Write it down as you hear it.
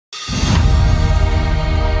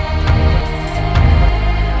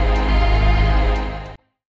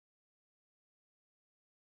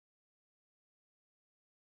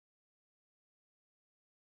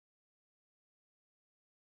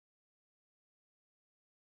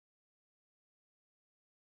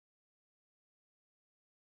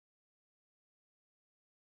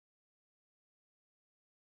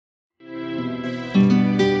If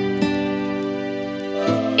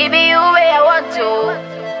you way I want to.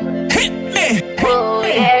 Oh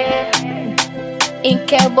yeah.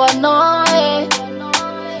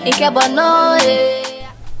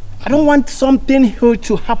 I don't want something huge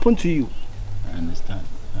to happen to you. I understand.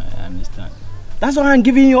 I understand. That's why I'm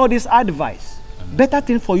giving you all this advice. Better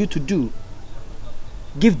thing for you to do.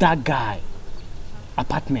 Give that guy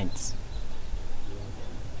apartments.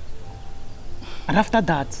 And after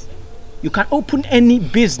that, you can open any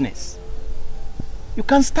business. You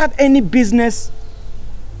can start any business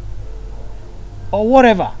or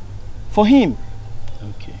whatever for him.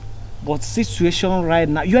 Okay. But situation right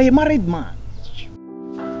now, you are a married man.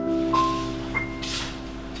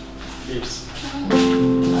 Babes,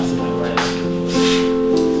 that's my wife.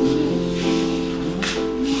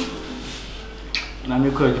 Now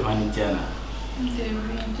I'm calling you Manitiana.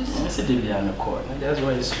 I said they be on the court. That's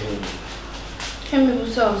why it's slow. Can we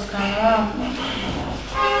so scam?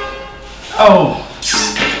 Oh,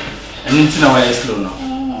 I need to know why it's slow now.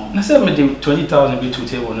 I said, I 20,000 be to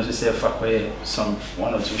table, and I said, fuck, some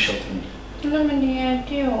 1 or 2 shopping. No, I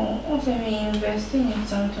do. Also, me investing in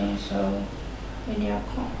something, so maybe I'll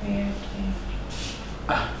come here.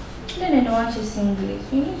 Then I don't want to sing this.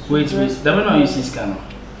 Wait, that one you see scanner.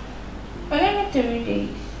 But I need 3 days.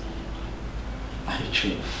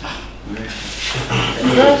 Actually,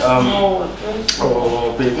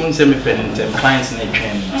 Oh, babe, don't send me pen and clients in a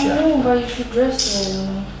train. I know, but you should dress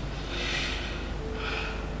well.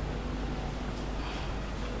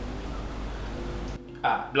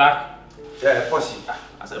 Black. Yeah, possible.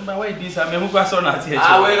 I said, but why this? I mean, who got on that here?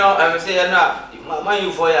 Wait, no, I'm saying, no, my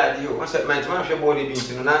you for you. I said, my body being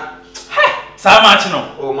to know. How much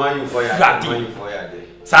no? Oh, my you for you.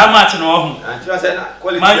 How much no? And you said,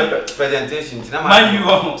 quality presentation. My you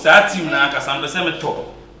almost that team now, because I'm the same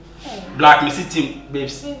top. Black, Missy team,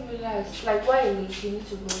 babes. Relax. Like, why you need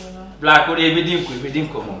to go, you know? Black, what they didn't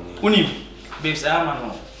come. Uni, babes, I'm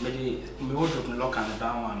on. Me hold up the lock and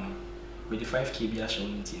down one. With the 5K be a show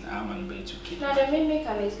meeting, I'm on bay 2K. Now, the main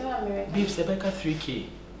maker is going to America. Babes, the back 3K.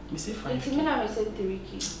 Me say 5K. It's me now, I said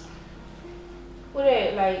 3K. What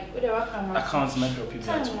they like, what they work on? Accounts might drop you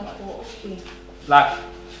back. Okay. Black.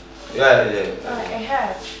 Yeah. I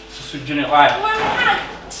have. So, Junior, why?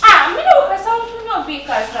 Me no, because I'm not big,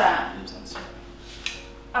 casa.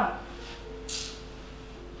 Ah.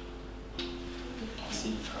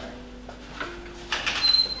 See,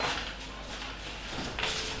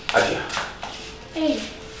 Adia. Hey.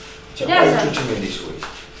 Why are you treating me this way?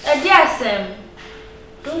 Dear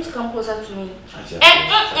don't come closer to me. Adia.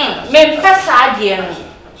 Me pesa Adia.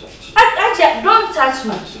 Adia, don't touch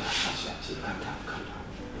me. Calm down.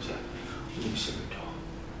 Adia, you say me talk.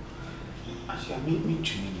 Adia, me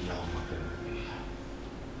to me now,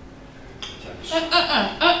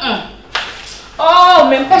 Oh,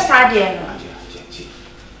 me pesa Adia. Adia,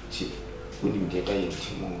 when you get that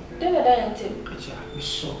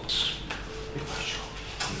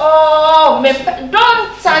oh,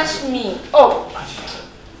 don't touch me. Oh,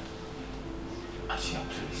 Asia,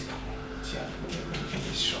 please come on. Asia,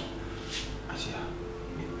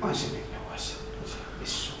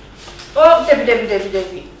 oh,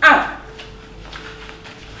 Debbie. Ah.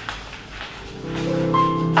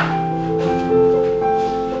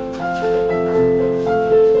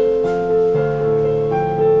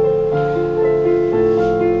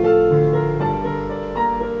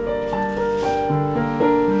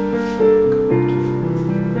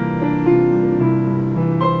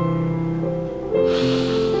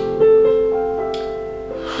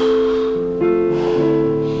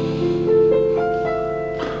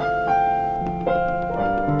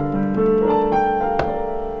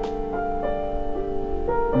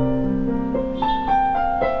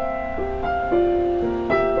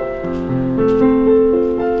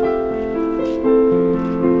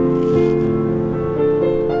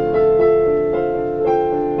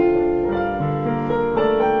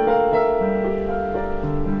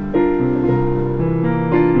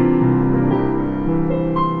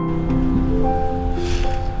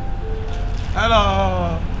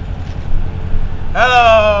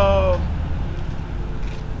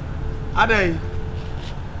 Ade.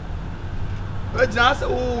 Ejina se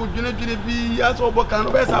o dwene bi aso obokan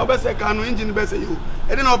no be sa obese kan no engine be se yo.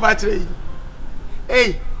 E dey na oba kire yi.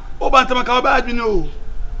 Eh, oba ntama ka oba adwene o.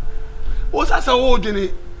 O sa se o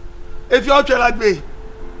dwene. If you otwa lagbe.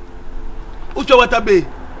 Utwa water be.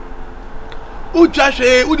 Utwa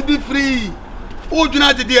hwe, would be free. O dwene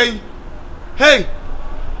agede yi. Hey.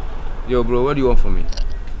 Yo bro, what do you want from me?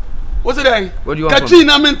 What's it there? What do you want from me? Katri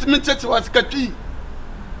na me church was Katri.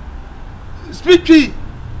 Speak tree.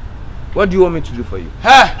 What do you want me to do for you?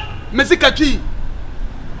 Ha! Messi Katri.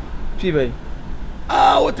 Fibe.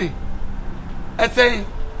 Ah, what thing? I say,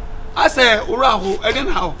 Uraho, I don't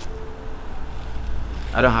know.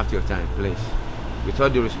 I don't have your time, please. With all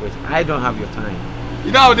due respect, I don't have your time.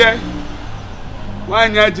 You know there? Why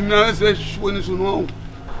not gymnastics when it's wrong?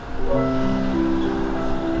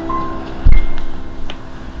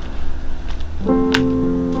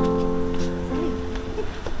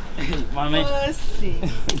 Mommy.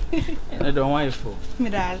 I don't want you for.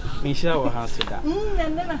 Me share our house with that.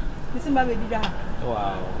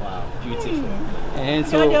 Wow, beautiful. And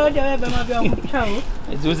so,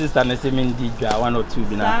 it's just standing one or two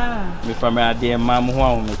bina. Me from my dear mom who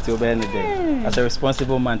are me till Benedict. As a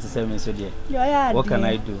responsible man to say me so dear. What can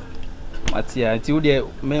I do? Matia, until the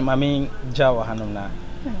mammy Jawa Hanona.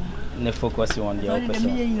 Ne focus on the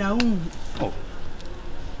opposite. Oh,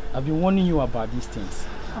 I've been warning you about these things.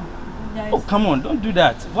 Oh, come on, don't do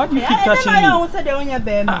that. Why do you keep touching me?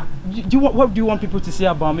 What do you want people to say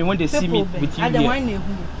about me when they see me with you here?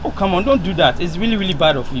 Oh, come on, don't do that. It's really, really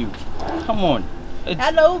bad of you. Come on.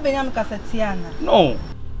 No.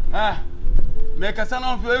 Ah, make a son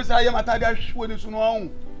of yours. I am a tiger when it's wrong.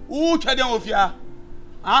 Who tried them of ya?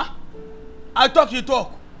 Ah, I talk, you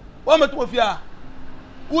talk. What much of ya?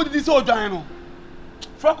 Who did this old dino?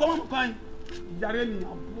 For common kind, Yareni,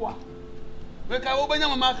 make I open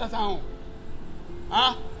your mouth.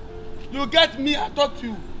 Huh? You get me, I talk to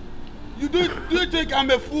you. Do you think I'm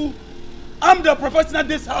a fool? I'm the professional at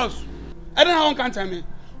this house. I don't know how one can tell me.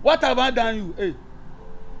 What have I done you? Hey.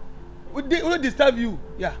 Who disturb you?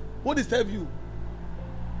 Yeah. Who disturb you?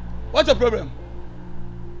 What's your problem?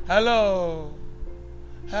 Hello.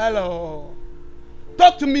 Hello.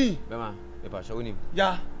 Talk to me. Mama,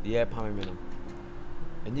 yeah. The air palm.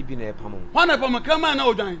 And you been a palm. One of them come on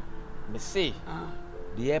now, John. Me say,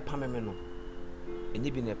 the air palm. And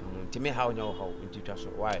you been a palm. To me, how know how into trust.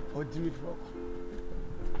 Why? Oh, Jimmy Frog.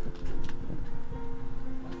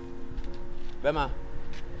 Bema.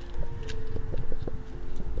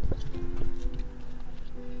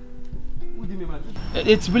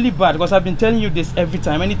 It's really bad because I've been telling you this every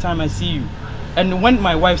time, anytime I see you. And when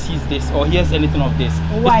my wife sees this or hears anything of this,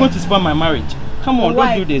 it's going to spoil my marriage. Come on,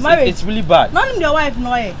 don't do this. It's really bad. None of your wife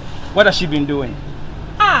know it. What has she been doing?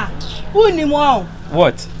 Who knew more?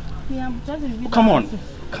 What? Come on,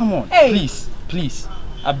 hey. Please.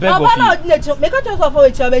 I beg of you. Make a choice of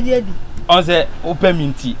what you're on the open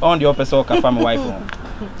minty, on the upper sock of my wife.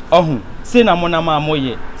 Oh, say na mona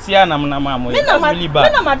moye, see na mona moye. That's really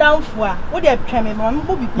bad. Madam Fua, what they tell me,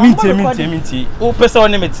 minty. Oh, person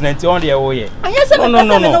on the on the way.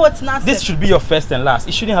 No. This should be your first and last.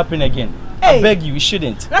 It shouldn't happen again. I beg you, it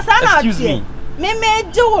shouldn't. Excuse me. Me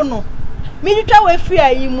do no. Me try we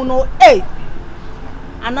free you no. Hey.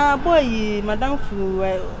 Ana boy, Madam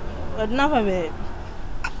Fua, never me.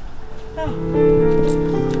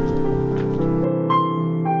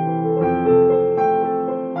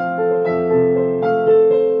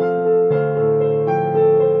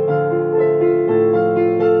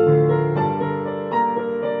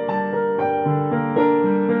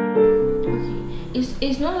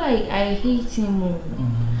 It's not like I hate him.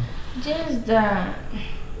 Just that.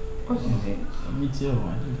 What is it? Me too. I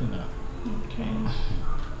don't know. Okay.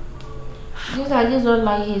 I just don't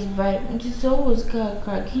like his vibe. Just always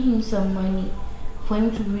give him some money for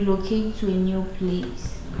him to relocate to a new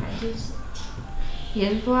place.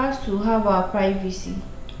 Yes, for us to have our privacy.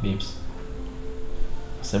 Babes,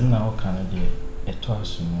 7 hours can do it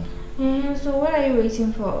twice more. So what are you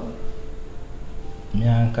waiting for? Me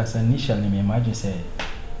and initially me imagine say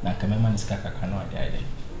na kamema niska kakano ade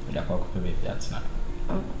we da kwa baby that's now.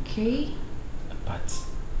 Okay. But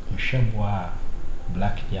mshebwa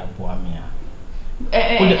black dia boa me a.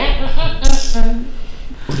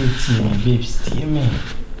 Babes, me.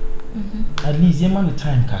 At least you man the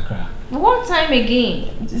time kakra. What time again?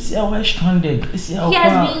 This is our stranded. He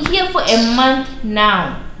has been here for a month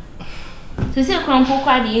now. So say Crampo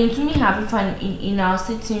Kwadi to me have fun in our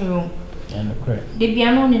sitting room. Yeah, no correct. The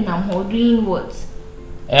piano in our hall doing what?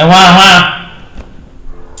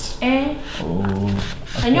 Oh.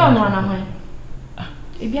 And you're not on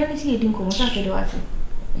if you are didn't come to do it.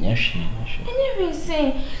 Yes. And you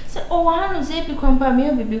say, oh, I don't say be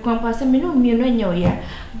compa, say, me no, yeah.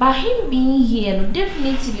 But him being here,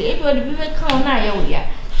 definitely, everybody be count now,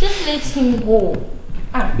 just let him go.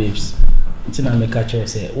 Babes, it's not make a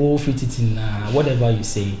choice, say, oh, fit it in, whatever you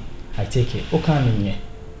say, I take it. Okay, I mean,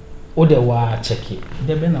 oh, the war, check it.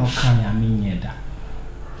 There be no can I mean, that.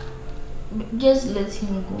 Just let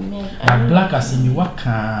him go, man. But black as in you, what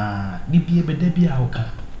can be a baby, how can?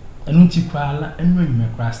 And don't you cry and when you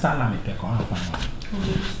cry, start me pick on.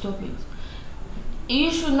 Stop it. You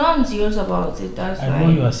should know I'm serious about it. That's I why. know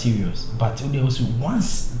you are serious, but also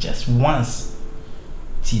once, just once,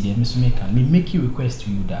 see them, me make you request to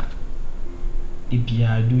you that if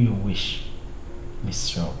I do your wish,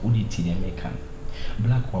 Mr. Would you tell them make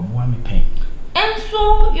black or boy me pain? And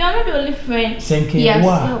so you are not the only friend. Yes.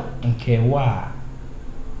 Wa.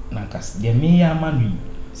 Nankas, the me manu,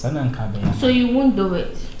 Sananka. So you won't do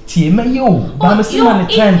it. Tea me yo, but I'm still on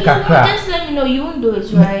the time kakra. Just let me know you won't do it,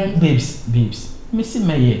 right? Babes. Missy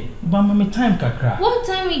me but my time kakra. What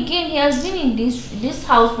time again? He has been in this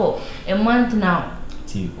house for a month now.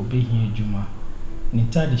 Tea obey here Juma.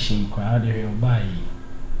 Nita the shame crowd there by.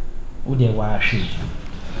 Who they wash it?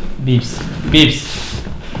 Babes.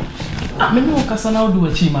 Me no kasa na do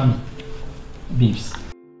achi mami. Babes.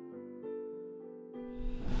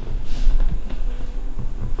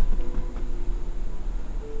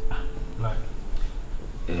 Like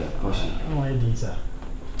Poshi. no idea sir.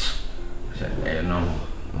 No.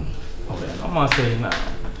 Okay, I'm not saying now.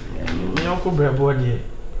 Me uncle brabo there.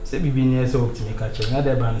 Say bibi near so optimi ka che. Na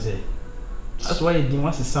dey ban say. That's why you didn't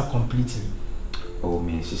want to start completely. Oh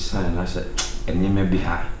me sister na say eni me bi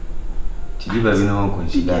ha. Ti bi ba bi no won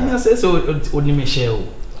consider. I say so odi me share o.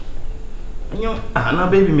 Nyo na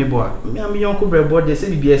baby me boy. Me am uncle brabo there say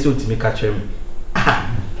bibi so optimi ka che me.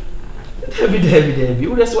 Debbie.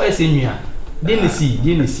 Oh, that's why I say nua. Didn't see.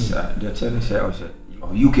 The tell me say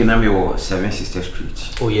you can have your 7 Sister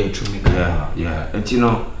Street. Oh yeah, true me. Yeah. And you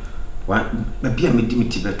know, one maybe I made me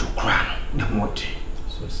to cry. The more.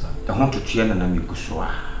 So sad. I want to try and I'm go so.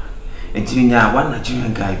 And you know, one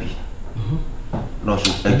Nigerian guy be. No,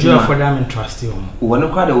 so a job for them and trust you. One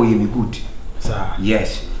of the way me good. Sir.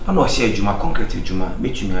 Yes. I know say Juma concrete Juma.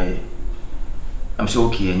 Meet me. I'm so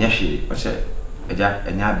okay. And yashi. I said,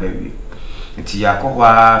 enya baby. Nti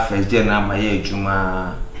yakwa first day na maye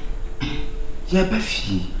Juma. Yeah,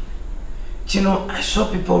 Buffy. You know, I saw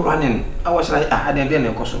people running. I was like, I didn't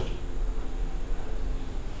know.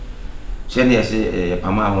 Say,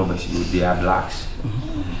 Pama, they are blacks.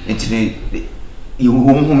 And you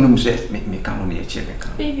home say, me come on here,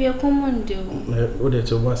 check. Baby, I come on, do. What the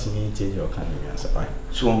two was me tell your kind of answer.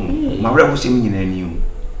 So, my brother was saying, you knew.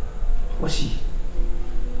 Was he?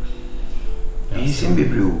 He's in the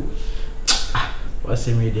blue. What's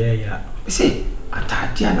the media? Yeah. See.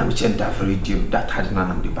 Atadiana we said that very deal that had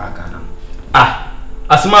none of the bag.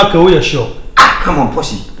 Asma ko you sure? Come on,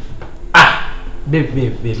 Posse. Baby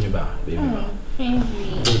me ba. Baby.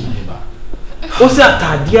 What's that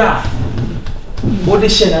Tadia? What the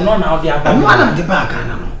shell no now they are back. One of the bag.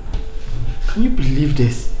 Can you believe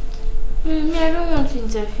this? I don't want to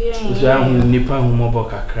interfere. So I will nipa humo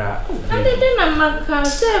kakra. And then I'm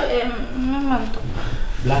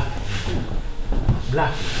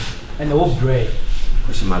Black. And the old bread.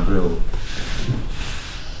 What's my bread?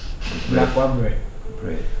 Black one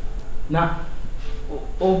bread. Now,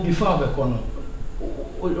 before the corner,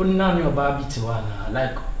 none of your baby to one,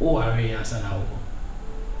 like areas and our.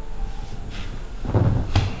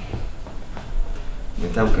 The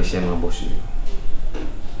time can share my bossy.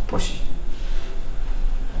 Poshi.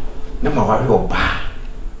 No more your bar.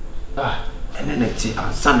 And then it's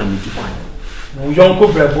a son of me to one. Young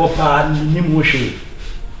cobra bopa, Nimushi.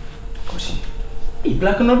 Hey,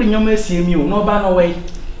 black no be nyoma see me no ba no way.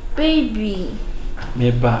 Baby.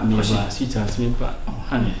 Me ba, sweetheart, me ba. Oh,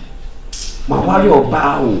 honey. Ma wali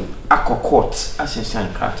oba o akokot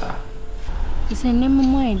asenshan krata. It's a name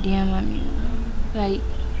more idea, mommy. Like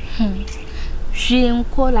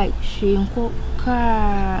Shinko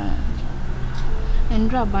car and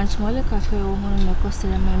drop a bunch more cafe or one of cost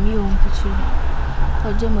my meal on picture.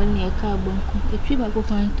 For Germany a carbon. A tree I go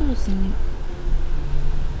find toast in it.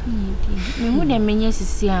 Me wouldn't mean yes,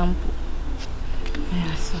 is ample.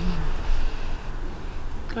 Yes,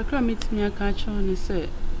 Kakra meets me a catch on and say,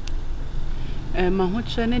 my hot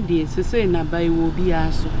channel days, to say, na by will be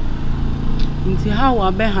aso. Into how I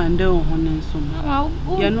be handle on and so.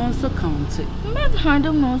 You're not so counted. Make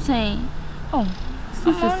handle no saying. Oh,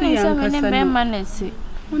 sister, say, I'm going to bear manners.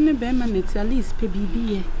 Only bear manners at least,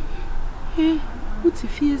 baby. Eh, what's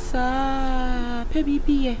if you say,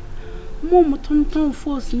 baby? Mom, Tom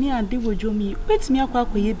force me and deal with me. Wait me a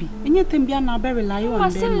quack with ye, and yet them be an very lie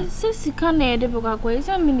on them. Sissy can't add the book,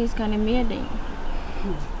 some minutes can be a day.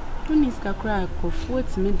 When is a crack of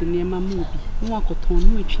what's made the name of movie, walk or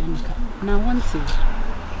tone which now one says.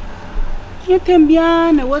 Yet them be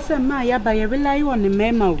an was a Maya by a rely on the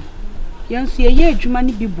memo. Young see a year,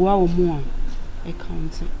 Jumani be boa or more. I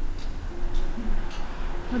can't.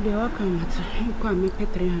 What they all come at you can't make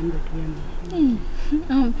 300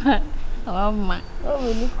 women. Oh my, oh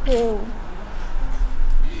really cool.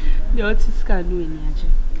 The artist can do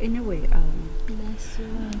any. Anyway, bless you.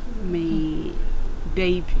 Me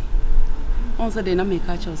baby. Also, they not make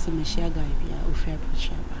a choice to me share guy be a fair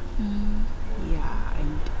shaba. Yeah,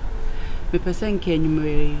 and me person can you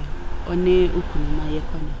marry only ukunu na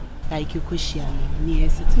yekona like you kushia me near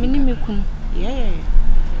city. Mini kun. Yeah.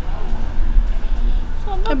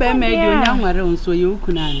 So be me do nya nware nso ye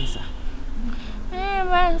ukunu anisa.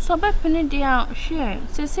 Well, so be penny dia share.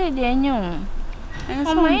 Say dey enyo.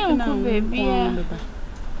 Oh my uncle baby.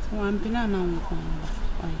 One pina na unko.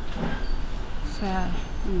 Fair.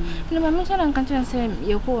 No, my son can't say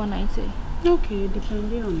you go on night. Okay,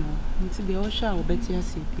 depending on you. Until the ocean will bet you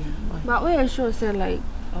see. But we are sure say like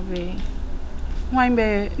obey. Why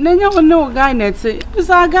be? No guy net. Who's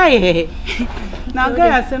a guy? Now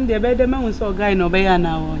guy asem the bed man was so guy no be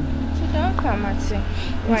na won. So don't come at say.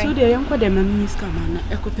 So the young dem miss come na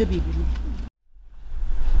ekope baby.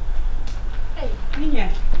 Hey, Ninya.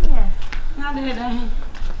 Yeah. Na de da.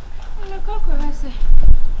 No cocoa say.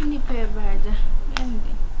 Ni pe baja.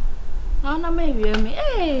 No, no, maybe me.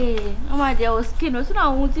 Hey, oh my dear, was skin was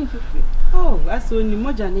not wanting for free. Oh, that's only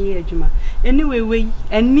more than a year, Juma. Anyway, we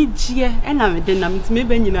and need cheer, and I'm a dynamic,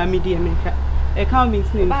 maybe in a media maker. A coming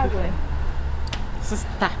name.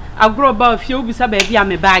 Sister, I'll grow about a few beside baby.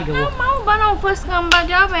 I'm a bag. Oh, but no first come back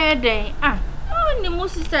every day. Ah, oh, the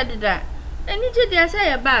most sister did that. And you did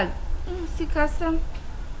say a bag. See, custom.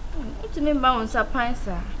 It's me bounce a pine,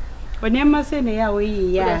 sir. When you must say, yeah,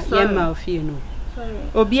 mouth, you know.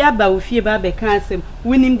 Obi aba ofie ba be kan asem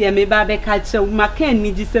wonim de me ba be ka chew maka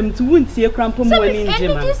ni gisem tu wuntie krampo mo ani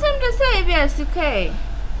njema ni gisem de say be asike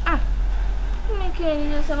ah me ke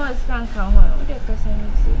ni gisem askan kan ho o de ka say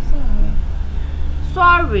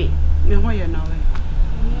sorry me ho ye na we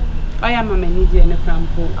aya mama ni je ne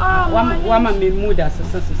krampo wa ma me mood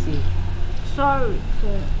asese sorry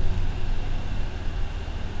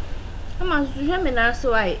ama su me na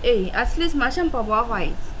so ai at least ma shampoo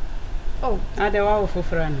white. Oh, I don't want for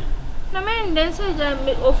friend. No man, then say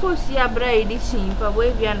of course you are bride chin for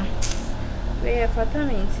Waviana. We have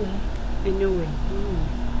fatality. Anyway,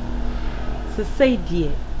 so say,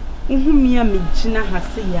 dear, me a Mijina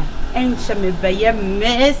Hasia, and shall me by a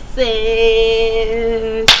message.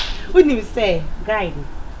 Wouldn't you say, guide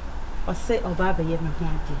or say, or Baba Yem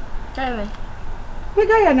Marty? We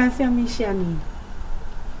got an answer, Michani.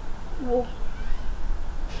 Oh.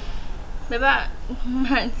 Beba,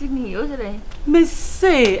 Mantini, Osewus. Miss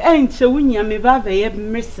say, ain't you when you me baba yeb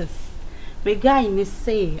Mrs. Me guy ni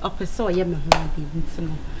say, up a so yem me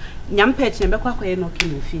home, Yam petch and Becquay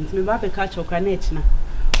knocking your feet, me baba catch your granachna.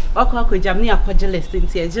 Oko jamni a pugilist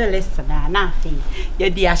into a jealous and nothing.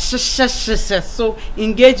 Yet the so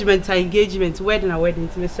engagement, wedding,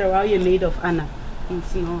 to Mr. How you made of Anna.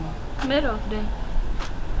 It's no made of them.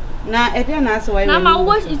 Now, I don't ask why. Now, my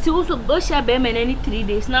watch is also go share Beman any 3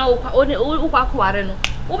 days. Now, Uquaquarano.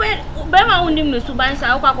 Bema wouldn't miss to buy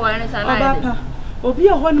some Uquaquarans and Obi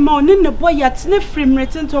a 1 morning, the boy yet sniff from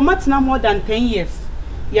written to much no more than 10 years.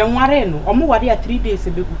 Young Warren, or more 3 days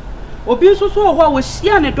ago. Obi so what was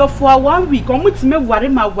she on a door for 1 week, on which me worry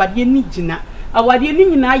my what you need, Gina. A what you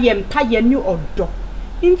need, I am pie new or dog.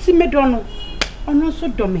 Intimate Donald, or no so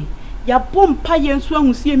domain. Ya bomb pie and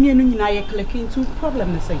swung see me and I click into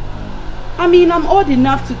problem. I mean, I'm old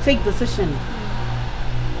enough to take decision.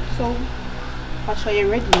 So, I'll show you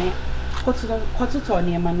ready. What's it on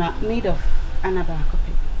your man made of another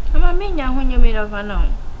copy? I mean, when you made of an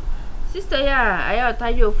sister, yeah, I ought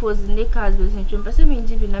to your force in the cars with him, but some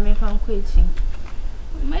indeed, I may found quitting.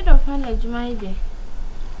 Made of an edge, my dear.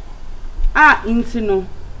 Ah, into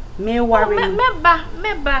may worry.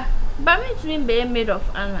 Meba, but me to be made of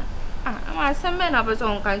Anna. Ah, some men of us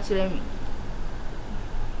on can't tell me.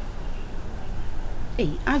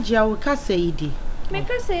 Hey, Ajia will cast say it. Make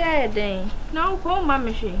us say I a day. Now, call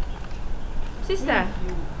mamma she. Sister,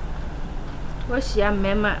 what's your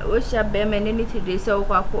mamma? What's your bear man anything they so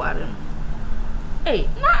quarter? Hey,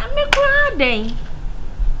 not me cry day.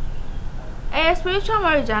 A spiritual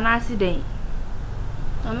marriage and accident.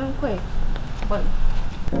 I'm quick. But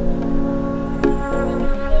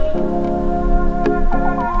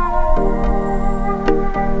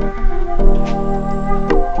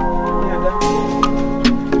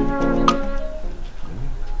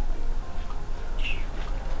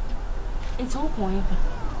it's all point.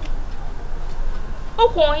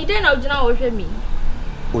 Oh, he didn't know with me.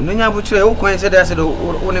 Ununya butcher, who coins said, I said,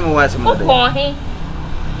 only was more.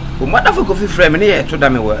 What if a coffee frame here to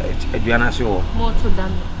damn it, Adriana show? More to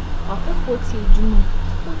damn it. After 40 June,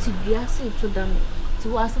 40 years to damn it.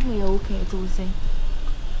 To ask me, okay, to say.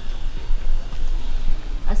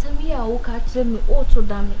 I said, me, I will catch me, oh, to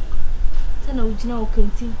damn it. Send a original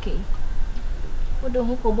canteen cake. What the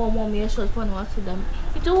hook of one more short for no to them.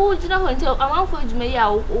 It all did not until a month for me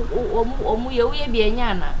or be a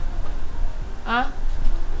yana. Ah?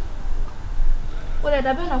 What had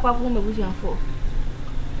I been a woman with you for?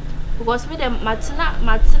 Because me the Martina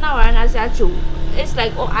and as actual. It's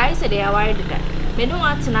like, oh, I said they are worried that. Me don't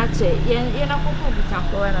want to not say, you're not going to be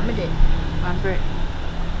for and I'm a day. I'm bread.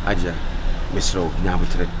 Aja, Miss Rowe, now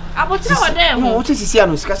with it. I will tell them. No, what is this?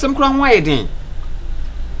 I'm some crown wide.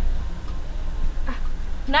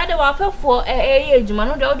 Now the waffle for a age,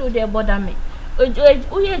 man, don't do their bother me.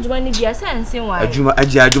 Oh, yeah, Johnny, be a sense in why.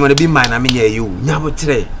 Aja, you want to be mine? I mean, you, now with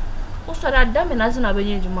it. What's that damn and as an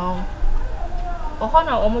avenue, Jamal? Or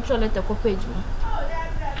honor or much letter for page.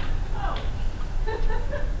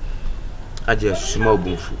 I just small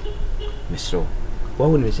boof, Miss Rowe. What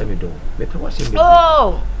will you say me do?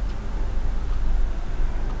 Oh,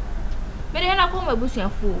 but then I come a bush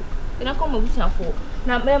and fool. Then I come a bush and fool.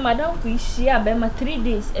 Now, Madame, we share Bema 3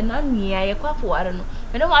 days and I'm near a couple. I don't know.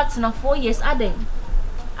 I don't want to 4 years. Adding.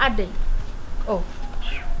 Oh,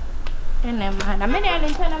 and then I made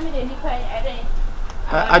it.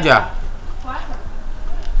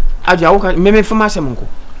 Aja, okay, me for my semunko.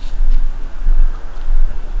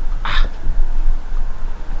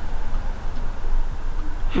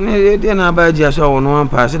 Then I buy just on one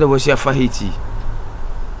pass. There was your Fahiti.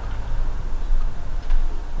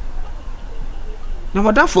 Now,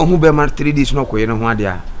 what that for who be married 3 days no quay no one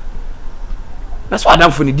there. That's what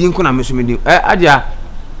I'm for the Dinko and Miss Midi. Aja,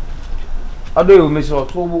 I do Miss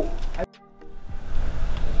October.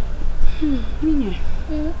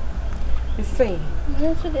 Say, I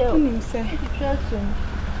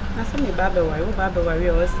said, me Baba, why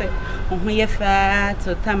you say, on me fat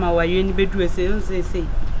or time our uni bedroom say,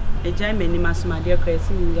 a German in my dear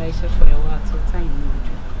Crescent, I shall for a while to time.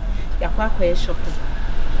 Yakwa shop,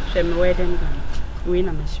 shall me wedding gun, win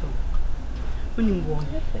a show. When you born,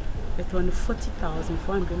 but on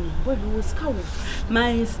 40,400, what was cow?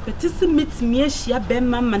 My specimen me, she a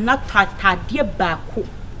bemma, not tata, dear back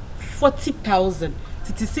 40,000.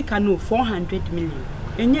 Titisika no 400 million.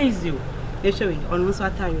 Enya is you. They show it on one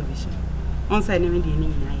side of vision. On side never the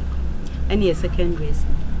any any a second race.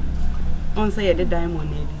 On side the diamond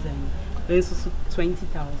design. When so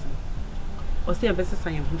 20,000. Or say a best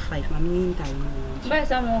sign of 5. I'm meantime. Buy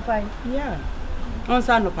some 5. Yeah. On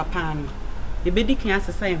side no papa. The baby can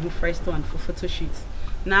sign who first one for photo shoots.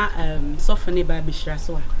 Now soften it by Bishra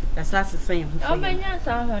so. That's the same. Oh, but yes,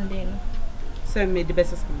 I'm Send me the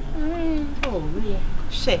best. Oh, yeah.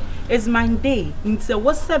 She it's my day. Into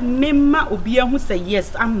what's a memma obia who say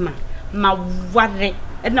yes, I'm my worry.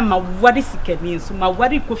 And my worry sick means so my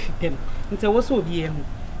worry coffee pen. Into what's obia.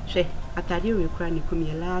 She at a dear crying come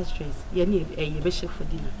your last dress. You need a bishop for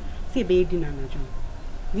dinner. Say baby dinner,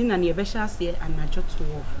 dinner near Besha say and I just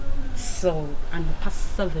 12. So and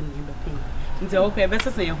past 7 in the pain. Into okay,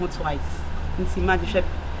 better say you twice. Into magic.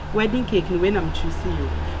 Wedding cake and when I'm choosing you.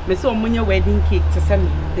 Me so money wedding cake to send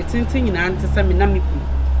me. The tinting in aunt to send me namiku.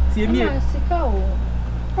 See me.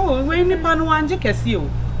 Oh, when Nipan one jekesio.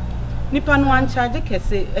 Nipan one charge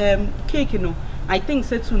cake no. I think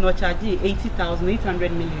said to not charge 80,000,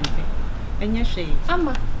 800 million. And yes, she.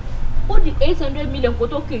 Amma, what the 800 million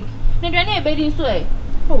photo cake? Then you're near bedding so.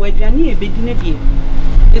 Oh, we're near bedding.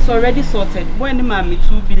 It's already sorted. When mammy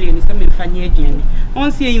 2 billion is coming for near Jenny.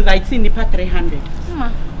 Once you invite Nipa 300.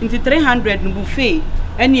 Into 300 no buffet.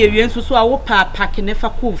 Any area so I will pack in if I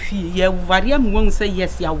could fee. Ya variam won't say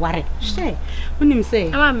yes, ya worry. Say, when him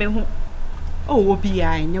say, oh, will be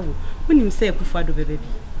I know. When him say, Kufado baby.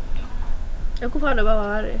 A Kufado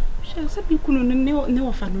Bavare. Shall some people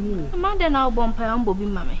no fun. A man then I'll bump by Bobby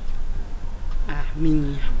mammy. Ah,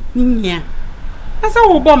 Minia. That's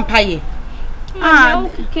all bumpy. Ah,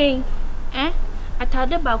 okay. Eh? I told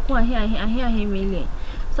the back one here, I hear him million.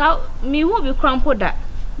 So, me won't be crumpled that.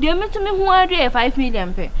 Do you mean to me who are there 5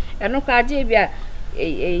 million pay? And no card, a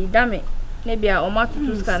damn it. Maybe I almost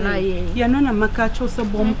to scan. You're not a macacho, so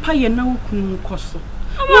bumpy and no cost.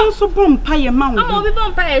 I'm also bumpy a mountain. I'm only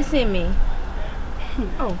bumpy, say me.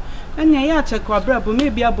 Oh, and I check our brother,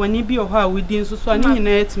 maybe a bonny be or how we didn't so I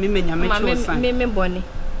need to me, me, Bonnie.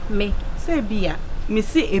 Me say beer. Me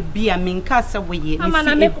say a beer, mean cassa way.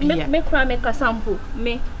 Me cry make a sample.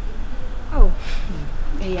 Me. Oh.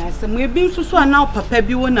 Yes, and we've been to so now, Papa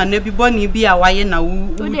be one and everybody be a wire now.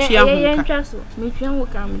 Me will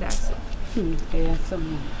come that. Yes,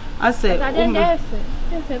 I say,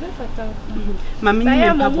 Mammy, I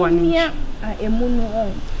am a one year. I am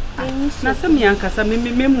moon. Now, some young Cassa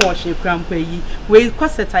may wash a crown pay ye. Wait,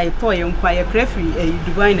 corset I toy and quite a crafty a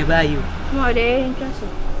divine by you. No, they ain't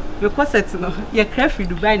your corset, no, your crafty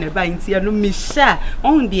divine by no miss,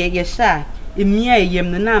 only a yes, Emia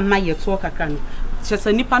yem na ma ye to kakra no.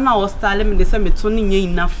 Chese nipa na o style me say me to no nya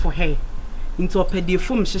enough for her. Into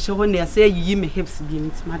opedefo me hyehyɛ ho na say yi me hips bi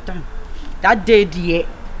nti madam. That day dear.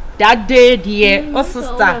 Oh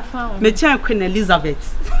sister. Me chan Queen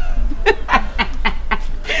Elizabeth.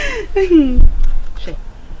 She.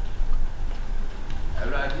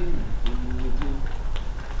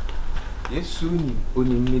 Yesuni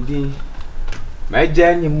onimidi.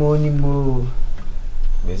 Maja ni mo.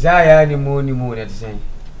 Mezaya ni mo na tsen.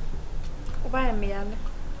 Oba me ya me.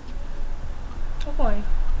 Oboy.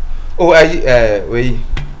 Oh we.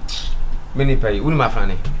 Many pay unu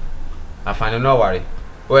mafane. Afane no worry.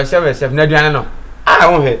 O self na duane no. Ah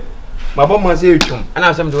won he. Mabo mo se etwum. Ana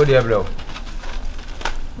asem do de ebro.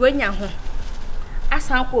 Wenya ho.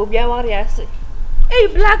 Asan ko obi aware ase. Hey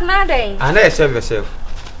black na den. Ana serve yourself.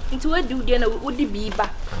 Into what do then would be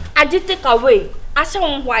back? I did take away. I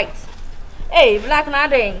saw white. Hey, black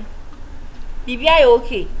nothing. BBI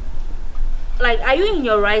okay. Like, are you in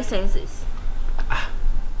your right senses?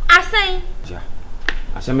 I say. Yeah.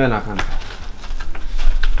 I say, man, I can't.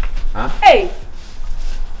 Huh? Hey.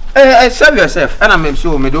 Serve yourself. And I'm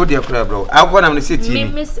sure me do the club, bro. I'll go and I'm sitting. Me,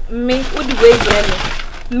 would the way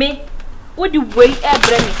Bremy. Me, would the way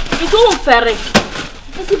Bremy. It's all fair.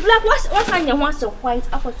 It's black. What's on your once of white?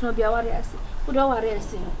 I thought no be a warrior. Who don't worry,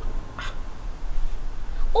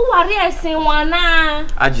 oh, warrior, say one now.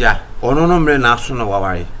 Aja, or no number na soon or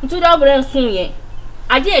worry. To the brain soon, ye.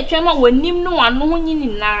 I did a tremor when nim no one no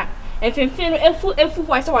in na, and fin a fool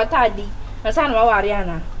was so tardy, and son of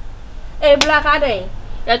Ariana. Eh, black are they?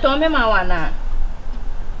 They told me my one.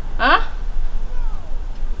 Huh?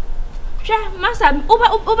 Sure, Master,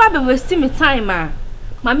 over wasting me time, ma.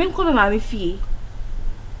 Mammy call me my fee.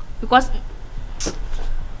 Because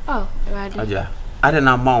Aja, I don't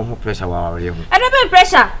know more pressure while you. I never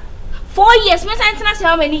pressure. 4 years, Miss Antina,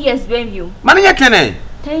 how many years been you? Money can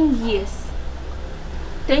 10 years.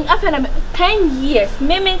 10 years.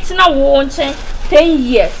 Maybe it's not 10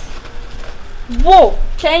 years. Whoa,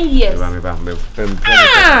 10 years.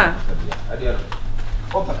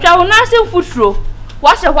 Shall nothing foot through.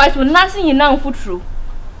 What's a white with nothing in now foot through?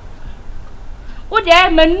 What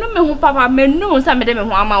there, men no me papa, men no some of them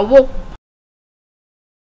who am walk.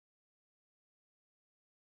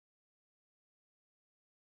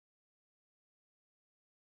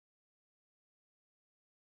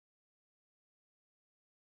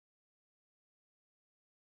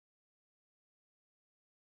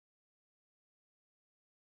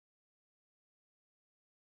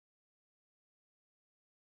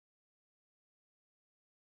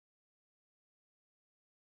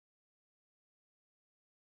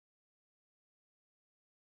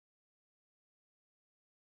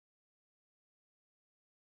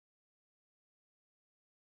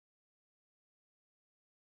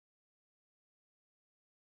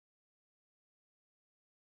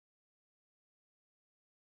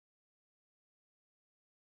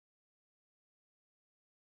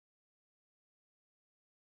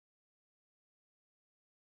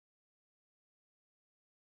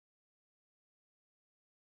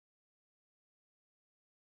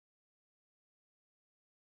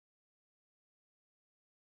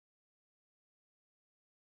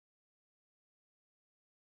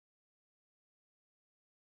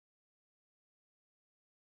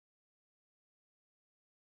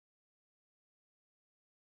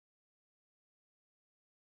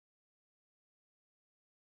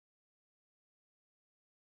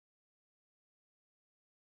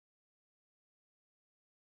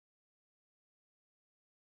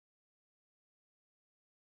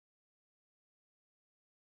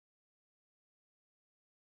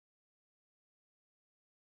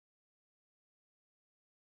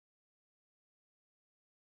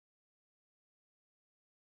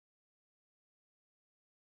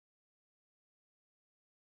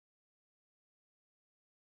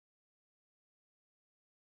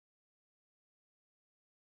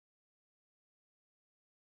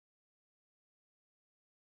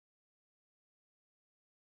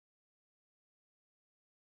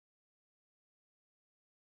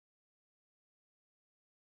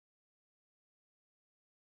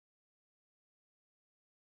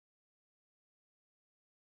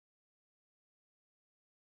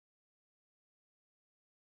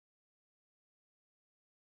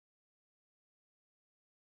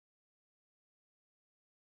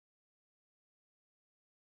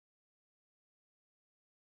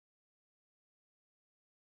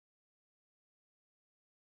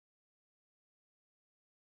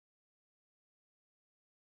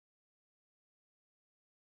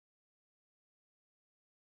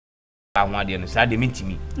 I want the side me to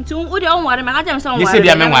me. To who don't worry, my husband. You say, be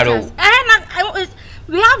a man.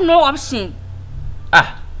 We have no option.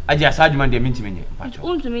 Ah, I just had man, they mean to me.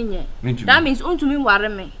 That means to me, worry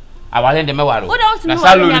me. I was in the Mawaro. What else?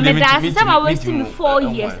 I wasting me 4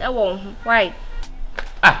 years. Why?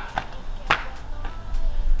 Ah,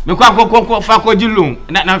 me kwa Franco Jilung,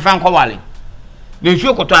 na Franco Wally. The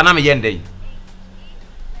show to an yende.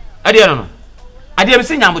 I don't know. I didn't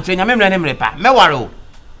see Yamutin, I remember Nemepa, Mewaro.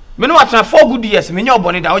 Me no watch 4 good years, me no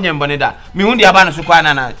bonnet, onion bonnet, me undi abana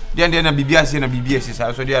supana, then a BBS and a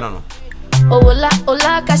BBS, so dear no. Ola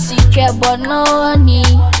kashike bononi,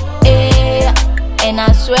 and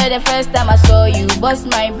I swear the first time I saw you, bust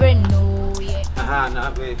my brain, no, yeah. Aha,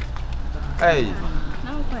 na wait. Hey.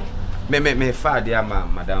 Me father,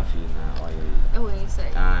 Madame Fina. Oh, say.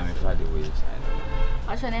 Me father, way.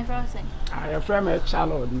 What's your name for saying? I have friend a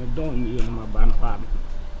child, me don't need my band farm.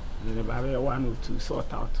 Then about 1 or 2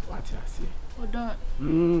 sort out what I see. Oh, don't.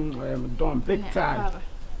 I am done big time.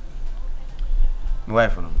 My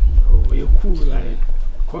wife, no. Oh, you're cool, like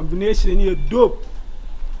combination, you're dope.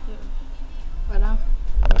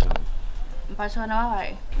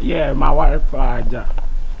 Yeah, my wife, Or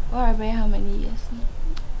by how many years?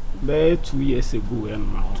 By 2 years ago,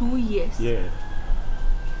 and 2 years. Yeah.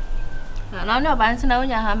 Now, no, but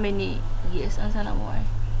how many years? Answer no more.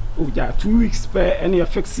 Oh, yeah, 2 weeks per any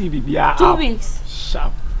fix CBBR. 2 weeks.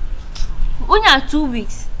 Sharp. When you are 2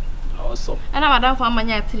 weeks. Also. And I'm down for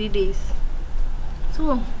my 3 days.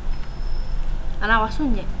 So, and I was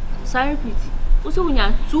on yet. Sorry, pretty. Also, when you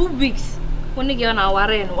are 2 weeks, when you get on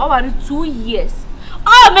our end, what about 2 years?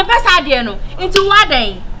 Oh, my best idea, no. Into what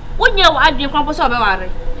day? When you are the campus of a worry.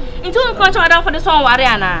 Into the control down for the song,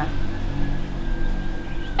 Wariana.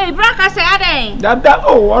 Hey, Braka say, that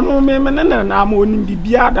oh, one woman and I'm on the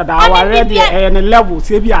beer that I already and level,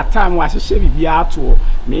 save your time was a shabby beer to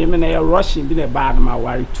me and a rushing been a bad my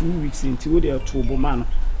worry 2 weeks into their trouble man.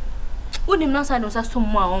 Wouldn't not say no such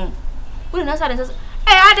someone. Wouldn't not say, hey,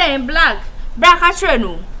 I didn't black. Braka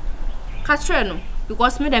Catreno,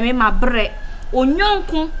 because me them in my bread. On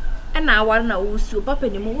young and I want to see Papa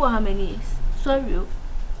anymore. How many years? Sorry,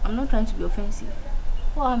 I'm not trying to be offensive.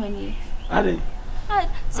 How many years? I didn't.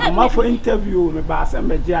 I'm up for interview, my boss and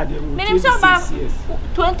my dad.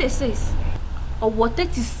 26 or what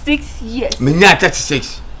 36 years. Me not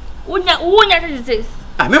 36. Who 36?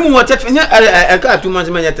 I remember what I got 2 months.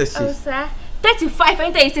 My 36. 35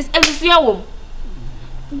 and 36 every year.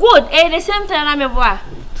 Good, the same time I'm a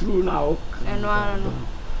true now. And no.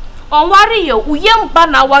 On worry you, we young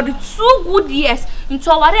banner were 2 good years into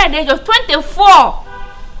our age of 24.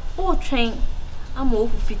 Oh, train. I'm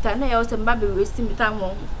over fit and I was a baby wasting me time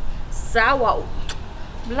on sour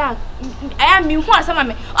black. I am you want some of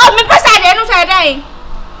me. Oh, me pass I don't say dying.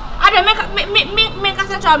 I don't make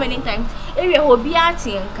us a job many times. Area will be at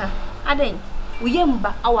Tinka. I then we young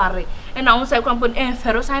back our and I was a company and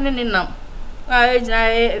ferro signing in them. My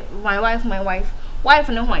wife, no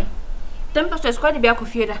wine. Tempest is quite a bit of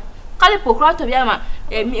theatre. Calipo crowd of Yama,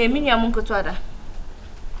 a minimum cotuada.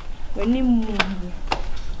 When you move.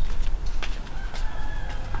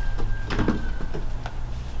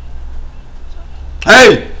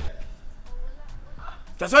 Hey!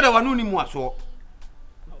 That's what I want to know. So,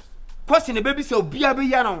 question the baby so be a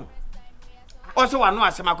yano. Also, I know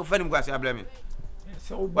as a microphone was a blaming.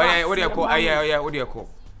 What do you call? What do you call?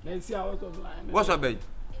 What's up, baby?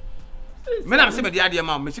 Men am say the idea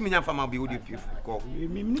man, me see me nyam fama be wo dey call.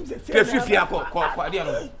 Me say fifi call idea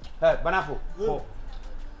no. Hey, banafo. Call.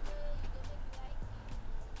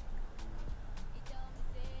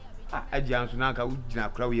 Ah, agia nso na ka wo gina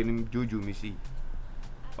kra wo yenim jojo me see.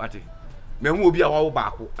 What? Me hu obi a wa wo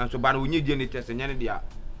baako, enso ba na onye die ne test nya ne dia.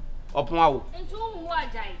 Opon awo. Enso hu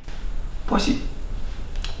ajai. Posi.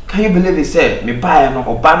 Can you believe it say me buy no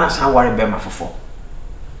obana san worry be ma fofo.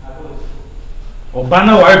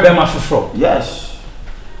 Obana worry be ma fofo. Yes.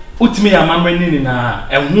 Utimi ya mamreni ni na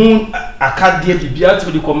ehun akadie bibia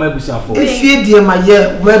to the come abusanfo. If you dey my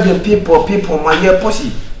year where the people my year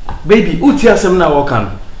posi. Baby, uti asem na wo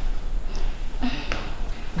kan.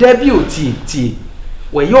 Debi oti.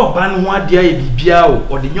 We ye obana ho ade aye bibia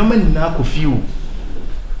o de nyoma nina akofi o.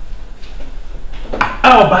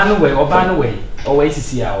 Obana we. Always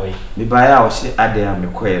see our way. Me buy out say ade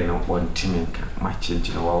am koye no ontimi nka ma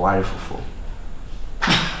chinchi no wa ware fofo.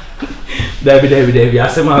 David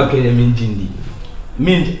asema okay me njindi.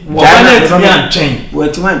 Me wabana timi antwen. We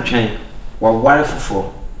timi antwen. Wa ware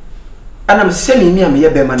fofo. Ana me se me am ye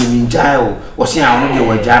be ma no me njai o. Wo se a no de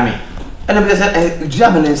wa jame. Ana me se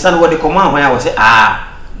jame ne nsan wo de koma ho ya wo se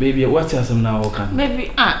baby, what's asem na wo kan?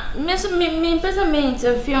 Baby, me pesa me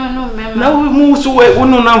interfere no mema. Na mu so we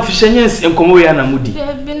wono na mfihyenye enkomo ya na mudi.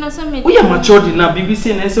 Baby na se me. Wo ya matured na BBC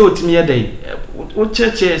na se otimi ye dai. o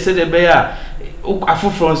cheche say the bear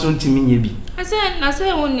afofro nso ntimi nye bi. I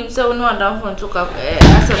say when him say no down for to come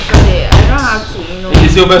as a friend I don't have to you know. It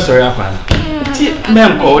is over sorry apana.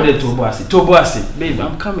 Mem call the Tobo ase babe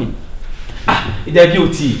I'm coming. It dey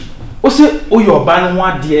beauty. O say o your ban ho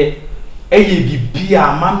ade eye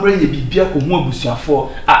bibia mamre ye bibia ko hu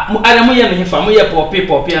abusuafo. Ade mo ye me hefa mo ye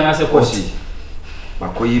popi ana se kosi.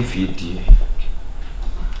 Makoye fiedie.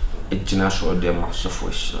 Ejina so dem asofo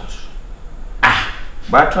hira.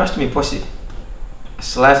 But trust me, Posse. A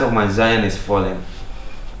slice of my Zion is falling.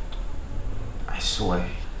 I swear.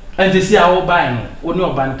 And they see our buying, only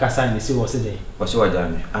a band cassa and they say what's today. What's your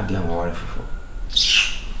jam? I didn't worry for.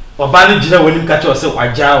 Or banning Gina when you catch yourself,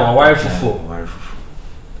 I jar or wire for four.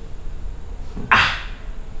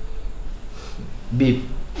 Babe,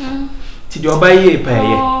 did you buy a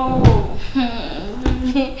pay?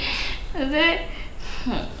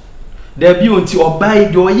 There be until or buy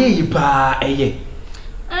your ye pa a ye.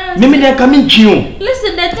 Maybe they're coming to you.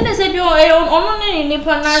 Listen, that thing is a your own in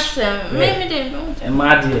Nipponasem. Maybe they don't.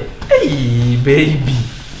 My dear, hey, baby.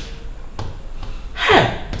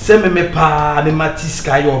 Send me pa, the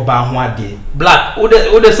Matiska, your bar one day. Black, or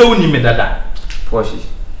the so name dada. Posse.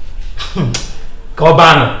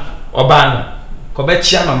 Obano,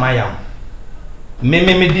 Cobechiama Mayam.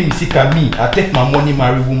 Me dim sika me, I take my money,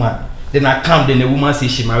 marry woman. Then I come, then the woman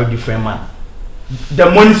says she married different man. The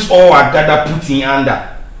money's all I gather putting under.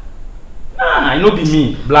 I know be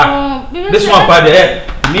me, Black. This one part there,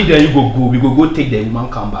 me then you go. We go take the woman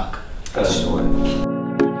come back. That's right.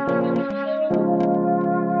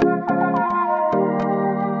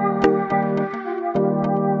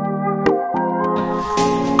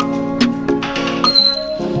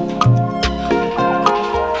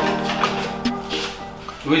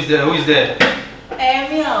 Who is there?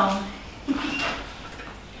 Meow.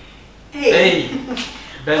 Hey.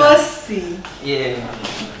 Pussy. Yeah.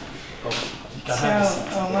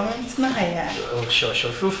 Mama, it's not here. Oh, sure.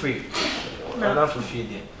 Feel free. I love to feed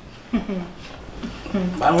you.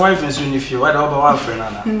 My wife is soon if you what about one friend,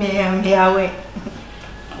 Anna? Me away.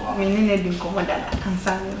 We need to come with that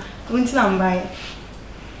answer. What's not buy?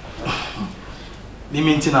 You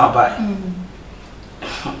mean to now buy?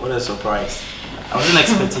 What a surprise. I wasn't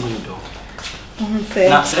expecting you though.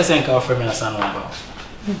 Now, say call for me as an about.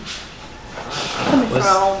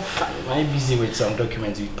 I'm busy with some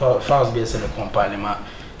documents. Files be sent to compile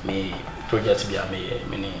me project be a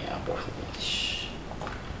many above.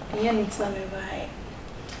 Yeah, it's not me buy.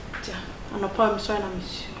 And a poem so I'm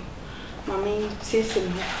sure. Mammy says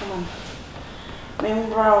him come on. Me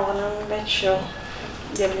brow and I'm bet sure.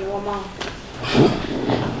 Give me woman.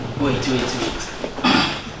 Wait.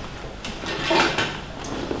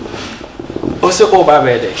 Also, oh,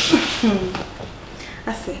 baby.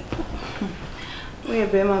 I say, we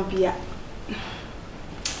be my beer.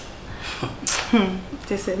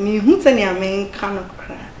 They said, me who's any a main kind of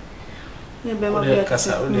cry. We be my beer.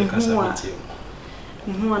 Casa, only Casa with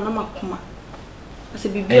you. Who are not come. I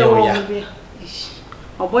said, be beer or beer.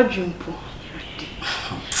 Or what drink?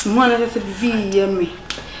 One of us be yummy.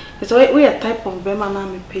 So we a type of Bema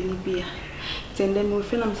and penny beer. Then we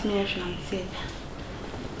feel I'm saying, and said.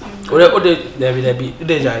 There be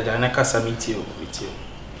I can't meet you.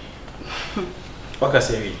 What can I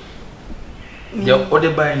say? Your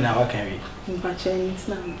order buy now, what can we? But Chinese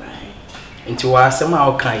number. Into our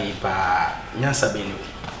summer, can Yansa Benu.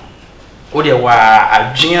 Oh, there were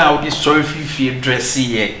a junior out this story fee dress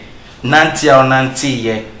ye, Nanti or Nanti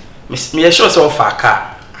ye. Miss me a short of a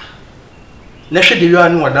car. Never do you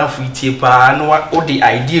know what done for Tipa, and what all the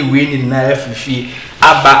idea winning na fee,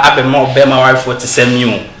 Abba more Bema wife for to send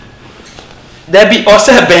you. There be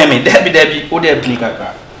also a Bemmy, there be, oh, there be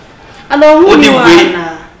Nika. I don't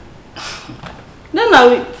know. Then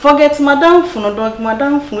I forget Madame Funo dog,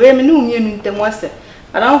 Madame Funo, me no me them was it.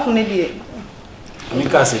 I don't for the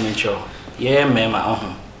Mika say nature. Yeah,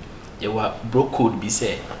 mema, you were broke code be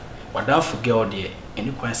said. What don't forget all the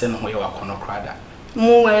any question where you are conocrada.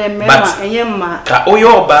 More and yamma. Oh,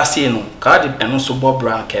 your bassino, card and also Bob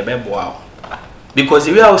Brown, Quebec wow. Because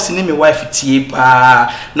if you are seeing my wife, tea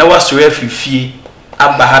pa, now was refugee,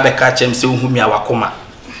 Abba have a catch him so whom you are coma.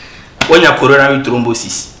 When your coronary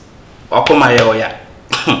thrombosis. Okoma ya.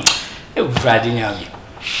 Virginia.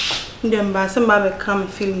 Them ba somebody come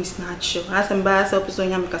feelings natural. As em ba so person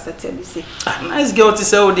yam kasete bi say. Nice girl to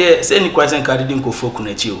say o there say any question card din ko foku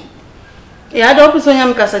na chi o. Ya do person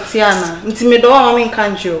yam kasete ana. Nti me do wa me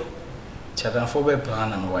kanjo. Chadan for be plan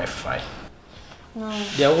na Wi-Fi. No.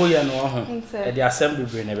 There wo ya no ho. E the assembly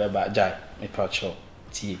brain e be ba jai me pacho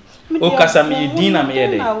tie. O kasa me din na me ye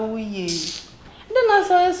dey. Na wo ye. Then I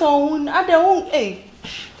saw so one ade won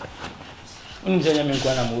Unjanya me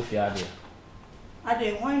kwa na mo fi ade.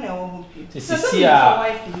 Ade why na wo ho pi. Sisia.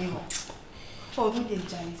 Oh, me dey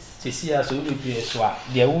giants. Sisia so we be so a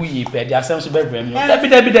de wo yi pe de asem so be brem.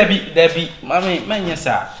 Debi. Mama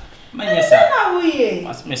manyesa. Manyesa. Na wo yi.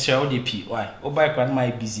 Monsieur ODP, why? O buy kwa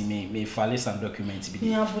my busy me file some documents bi.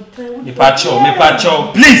 Me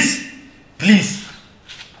pacho, please.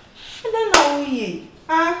 Na wo yi.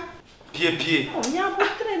 Ah. Pie. Oh, nya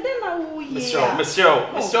butre na wo yi.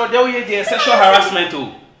 Monsieur, there we dey sexual harassment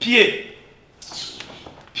o. Pie,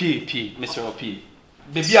 Monsieur P.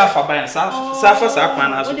 Baby afa ban sa for sa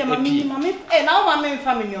kwan aso. Mami, na mama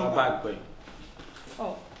family o. Back boy.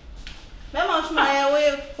 Oh. Mama so na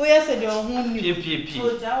we say de ohun ni. Pie.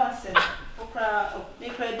 So jawa se. Okra, me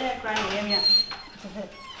kra de kra ni yemia.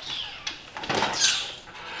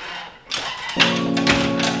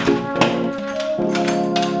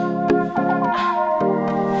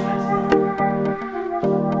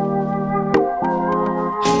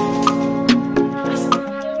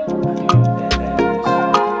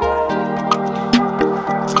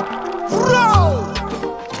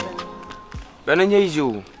 Enye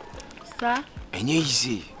easy. Sir? Enye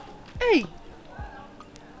easy. Hey.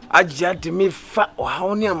 Agya de me fa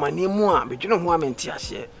ohaw ne amane mu a bedwene ho amenti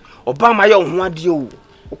ase. Oba ma ye ho ade o.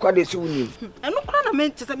 Okwade se wonim. Eno kra na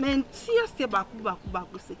menti ase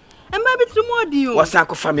baako se. Emma bitri mu odi o. Wasa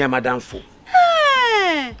akọfa me amadamfo.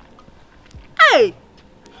 Hey.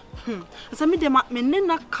 Asa me de ma me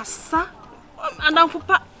nena kasa. Adamfo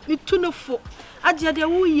pa me tunefo. Agya de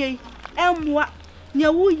wo ye. Emwa nya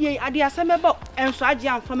wo ye ade asemeba enso agye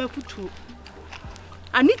amfama futu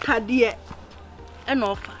Anita de ena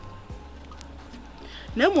ofa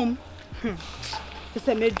na mum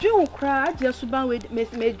se medwe ho kra agye so ban we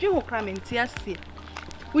medwe ho kra menti ase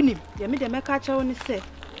unim ye me de meka cha wo ni se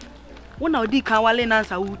wo na odi kan wale na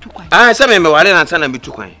nsa wo tu kwan se me wale na nsa na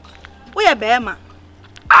bitu kwan wo ye be ma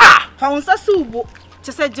fa wonsa se ubo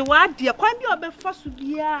che se gye wa ade kwan bi obefa so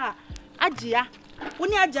bia agye ya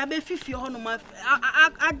Woni aja be fifie ho no ma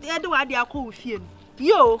ade wa ade akọ ofie no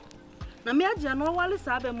yo na me aja no wale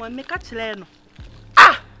sa be mo me ka kire no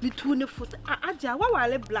me tu ne fo aja wa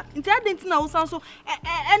wale black nti ade nti na wo san so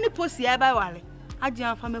any posi e ba wale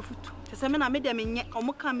aja fa mafutu se me na me de me nye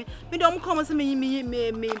omuka me de omuka mo se me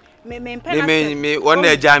mpena me wona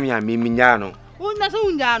aja me a me nya no wona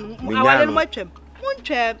so nya no awale no matwam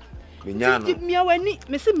muntwam me nya no me awani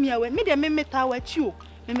me se me awani me de me meta wachi o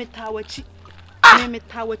me meta wachi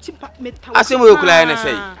Asemo yokula na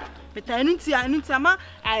sei. Meta enunti ama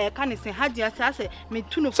ka ne se haji ase me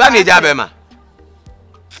tu no. Sa ne ja be ma.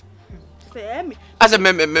 Se me. Ase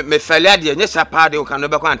me fale ade nye sapa ade o kan no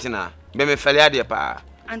be kwa antena. Me fale ade pa.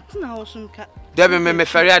 Antena ho sunka. De me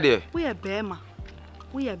fale ade. We ye be ma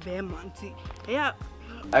nti. Ya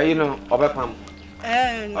ayi no obepam.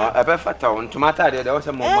 Ebe fata on tomata ade de wo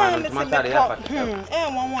se mo ma no tomata ade ya fata.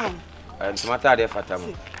 Won. Tomata ade fata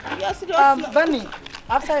mo. Yes, Bunny,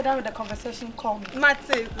 after you're done with the conversation, call me.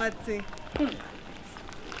 Mate.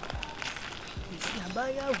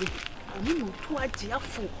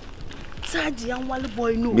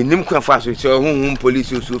 Boy no. Minim kwa fa so hu police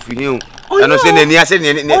so fi ni o. Ano se nani ase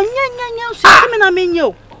ne. Onyanya so me na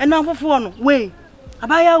menyo. Eno afofo no. We.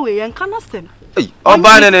 Abaya we yen kana sem.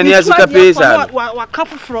 Oba na nani ase ka pesa. Wa ka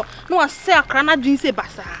foforo. No wa se akra na dwin se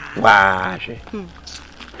basa. Wa hwe.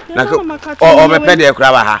 Na ko o me pede e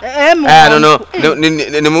kura ba ha no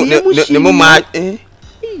ne mo ma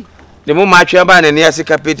ne mo ma twa ba na ne ase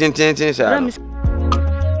kapitin tin sa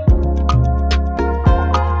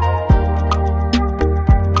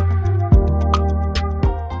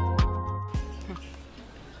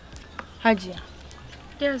Hajia.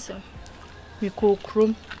 Yes, sir. Me ko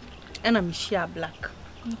krom and me share black.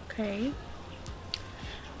 Okay.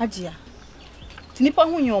 Hajia. Tinipa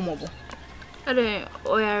hu nyo mobo. Ade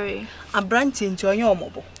oyare. Abranti nti onye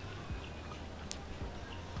omobo.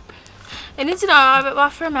 Eni ti na wa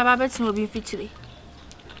frame ma betin obi fitiri.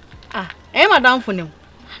 Madam for nem.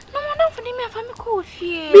 No madam for me afa me ko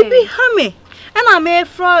fie. Bibi ha me. E na me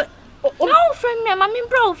fro no frame me ma me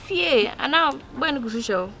bra fie. Ana boy no gusu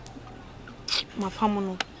show. Ma pam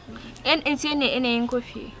no. Enti ene nko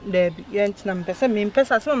fie. Debi, ye ntina mpese me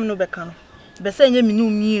mpesa se me no beka no. Bese enye me no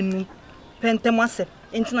mienu. Pentem asep.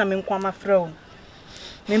 Intina me nkwa ma frɛ wo.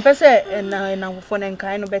 Me mpese na wofo ne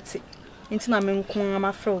nkan no beti. Intina me nkwa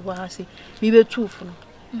ma frɛ wo ha se. Me betu fo no.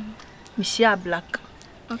 Me share black.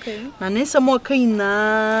 Okay. Na ne se mo kan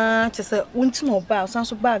na chese wontina oba osan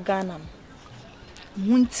so ba Ghana.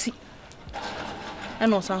 Munti.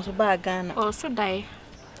 Eno osan so ba Ghana. O so dai.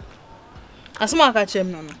 Asema aka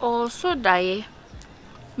chem no. O so dai.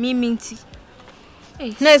 Mi minti.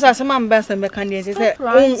 Nice as a man best and mechanic say,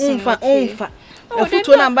 unfa. A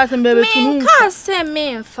photo number and baby to can't say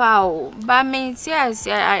me foul, but means yes,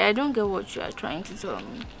 I don't get what you are trying to tell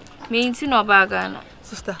me. Means no bagana.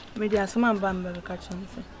 Sister, maybe as a man bamber catching.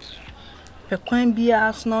 The coin be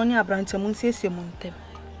as no near Branton says your monte.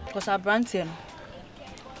 Was a Branton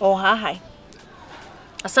or high.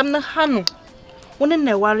 As some the Hanu. One in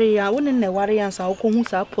the warrior, and so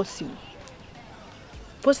who's our possible.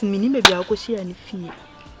 Posting me maybe I'll go see any fear.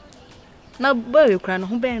 Now, boy, crying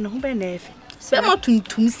who ben if. Sema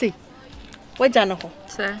to say. What Janaco,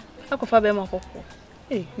 sir? I could find them.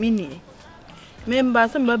 Eh, Minnie. Member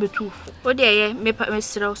some baby too. Oh, dear, me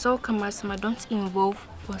Mr. So come as my don't involve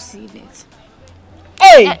foreseen it.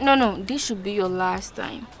 Hey! No, this should be your last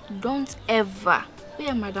time. Don't ever. We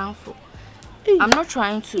are madam for. I'm not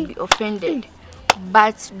trying to be offended,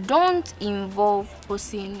 but don't involve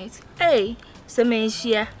foreseen it. Hey,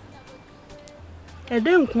 Sementia. I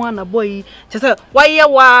don't want a boy. Just a why you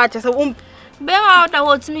watch as a womb. Bear out of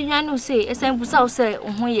what me, I know say, as I'm say,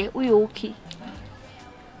 we okay.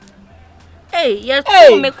 Hey, yes,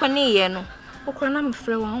 make one no. O cranam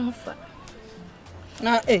flow on fire.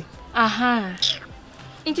 Now, eh, aha.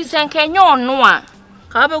 It is an canyon no one.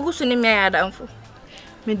 Cabagus in me, Adam for.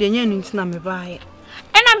 Me the news na me buy.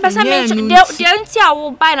 And I'm passing the I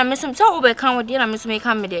will buy a miss so become with dinner, Miss May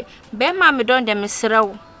come there. Bear mammy don't them, Miss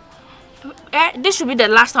Row. This should be the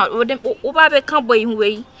last night with them. Oba become boy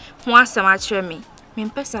way. Once a match for me. Me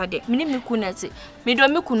pesa de. Me me kunati. Me do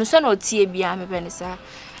me kunu se no tie bia me penisa.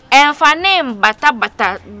 And for name bata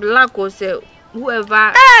black or say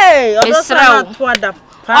whoever. Hey, Miss Row.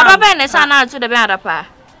 Oba penisa na to the better.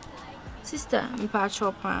 Sister, me pa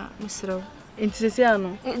chopa, Miss Row. Into the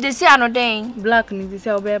Siano. The Siano dang. Black need to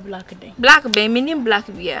say bear black day. Black bay meaning black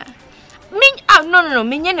beer. Mean no,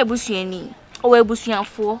 mean a busiani. Or a busian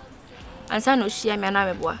for. And son no share me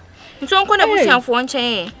an boy. So I'm going to busian for one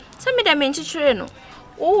chain. Send me the main train.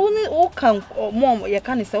 Oh, come, or mom, you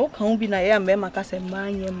can't say, oh, can't be na yam, Macas and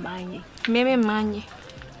mine. Me,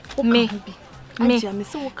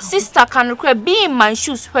 sister can require be in my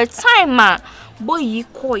shoes for time, ma. Boy, you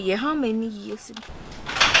call ye how many years?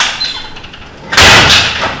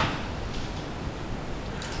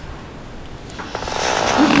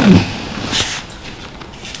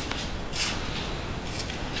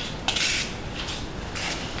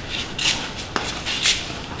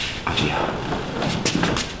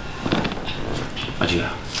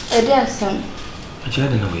 Yes, I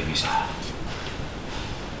don't know where we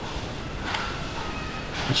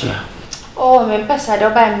are. Oh, my pesa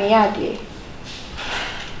don't buy me idea.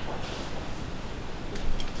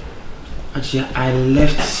 I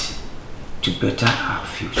left to better our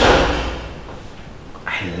future.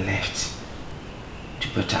 I left to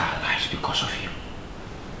better our lives because of you.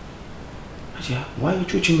 Why are you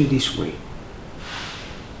treating me this way?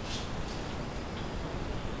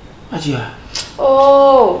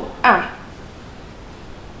 Oh,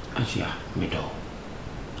 me do.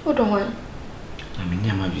 Who don't want? I mean,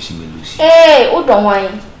 I'm not using me, Lucy. Hey, who don't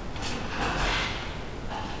want?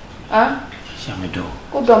 Me do.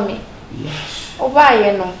 Who don't me? Yes. Oh,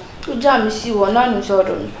 why, no? You jam me see one on his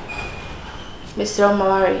order. Mr.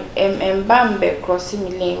 Mary, Bambe crossing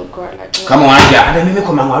me lane. Come on, I don't make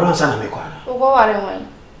a man around San America. Oh, what are you want?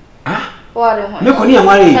 What are you want? No, Conia,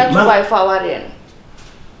 worry. My father.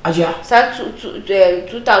 Aja, Sat to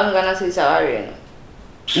 2,000 Ghana says our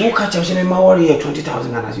you catch him saying my warrior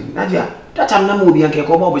 20,000 Ghana. Nadia, that time no movie and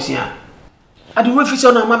Keko Bob is here. I do refuse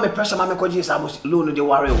on my pressure, Mamma Coges, I was loan the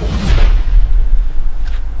warrior.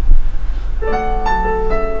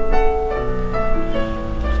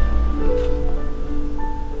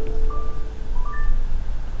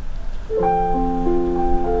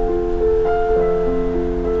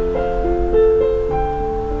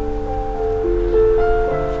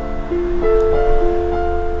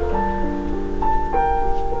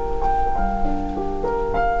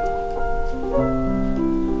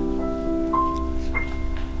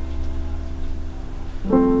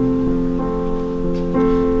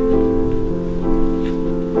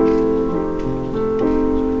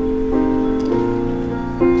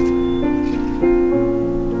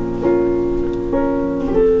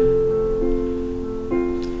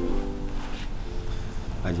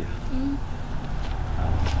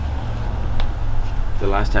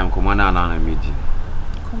 Time come on a meeting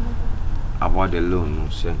about the loan,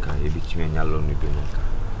 Senka, a bit me and your loan,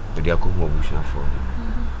 but they are come for.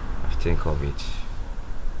 I think of it,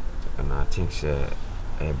 and I think it's a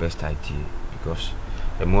best idea because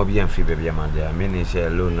the more be and baby man there, many say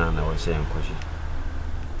loan and I was saying, Koshi.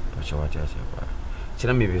 But what I say,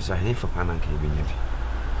 tell me, if I for Pananke,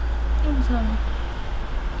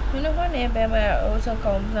 You know what name also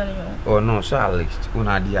comes on you. Oh no, so at least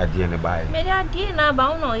una dia ne buy. Me that day na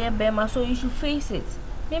ba no ye bema so you should face it.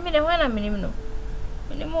 Maybe the one I mean no.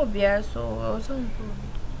 Me mo bia so so.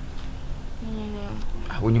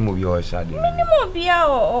 When you move your side. Me mo bia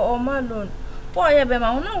o malone. For ye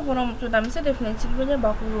bema no for no to them say definitely when you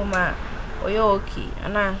back room or you okay.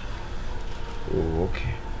 Ana. Oh,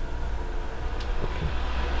 okay.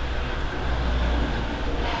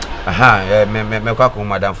 Aha, me kwa ko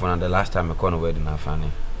madam for the last time me call no wedding na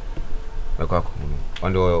fani. Me kwa ko no.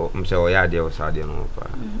 On the say o ya dey o sade no pa.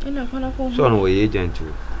 Ina kwana ko. So no we agent o.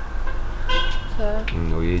 Sir.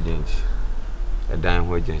 No agent. A dime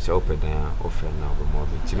ho agent say open dan offer na go mo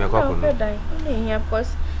bi. Ti me kwa ko no. Open dan. Ina here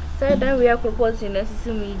because say that we are proposing na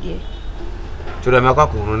social media. To the me kwa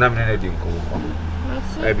ko no na me na di nkomo.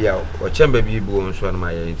 E bia o chemba bi bu on so na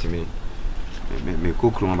ma ye intimi. Me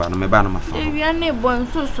kokro ba no me ba no mafa. E wi ane bon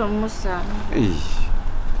so so musa. Eh.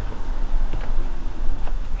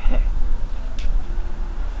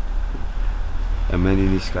 Amani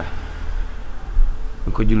niska.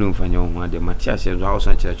 Nko julu mfanya ho ade Matias enzo a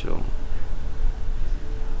osan chechero.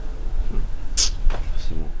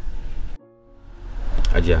 Simo.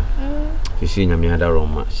 Aja. Sisi nyame ada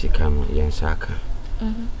Roma sika no yensaka.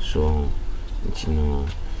 So ntino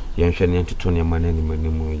yenhwe ne ntoto ne manani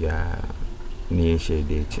manimu ya ni share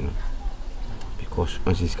date no because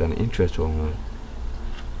once is kind of interest on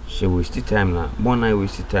she waste time na born I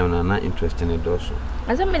waste time na interest in it also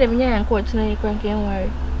as I made a nya coach na you can worry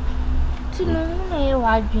to no na you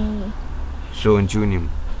wadwin so ntunim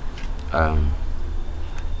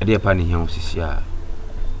e dey pa ni hian osisi a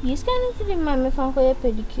you scan to the mama fan ko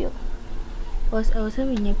pedicure was I was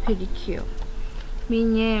having a pedicure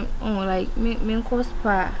me like me ko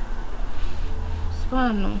spa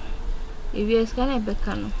no if you scan a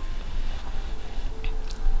becano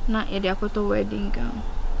na e dia koto wedding gown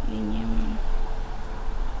me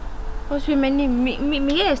was we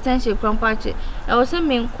me extension crampache I was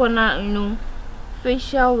saying corner you know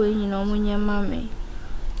facial way you know munya mame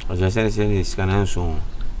I just say scan so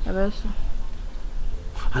abeso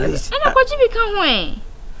alice and ko jibi kan ho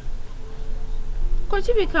ko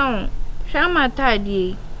jibi kan shama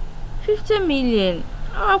tadi 50 million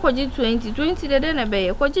I ko ji 20 de na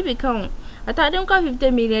be ko jibi kan atade nka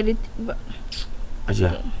 50 million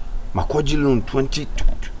aja makoji loan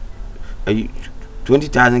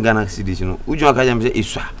 20,000 Ghana cedis no uju aka jam say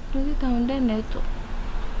iswa 20,000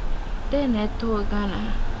 de neto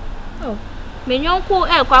Ghana oh me nyonko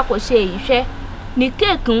e kwa ko she hwe ni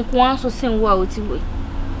cake nko anso sen wa oti we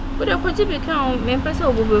wo de ko jibi kan me pese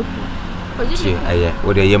obobefu ko jibi aye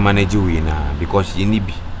wo de ye manage we na because ye ni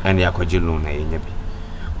bi and ya ko loan na ye nya bi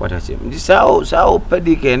what I say this how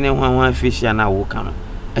pedicure ne hwan facial na wo kan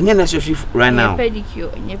anya na so right now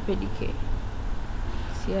pedicure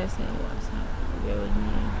seriously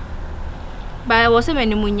ba wo se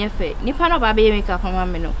meni munye fe nipa no ba be make up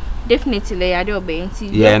mama no definitely ya de obenti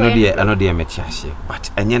yeah I know dey me chiase but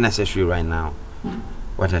anya na so right now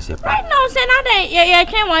what I say right now say na dey ya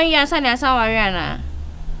twen 1 year san ya san ware na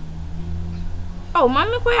oh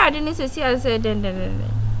mama ko ya de ni se say den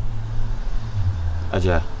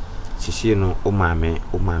aja sisi no o maame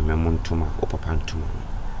montuma o papa ntuma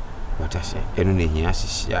what I say enu ne hia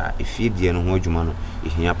sisi a efie no ho adwuma no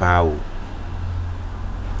ehia pa o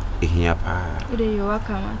ehia pa ide yo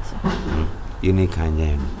wakamati yini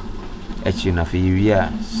kanya no echi na fe yia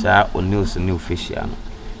sa o news new facial no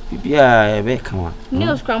bibia e be kan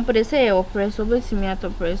news cramp de say o presso betimi ato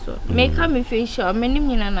presso make me facial menim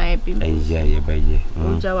nyina na e bi eya ye ba ye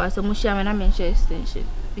o jawa se mo shia me na mention extension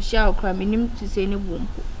facial cram menim ti say ne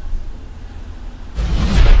bompo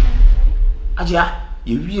aja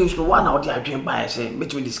ye wie so wa na odi adwen ba ye say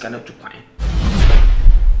betimi dis kana to kwan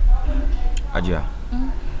aja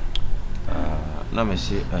na me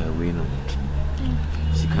se we no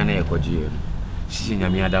sikana ye kwaje sisi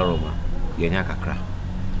nyame ada Roma ye nya kakra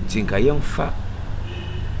tinka yemfa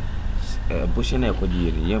bo na ye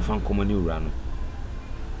kwaje yemfa nkomani wura no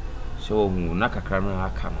so na kakra no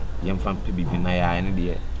aka no yemfa mpe bibi na ya ne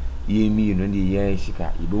de ye mi no de ye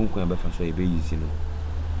sika ibo nkwan be fa so ye be yisi no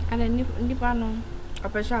ala ni pa no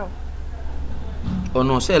apesha o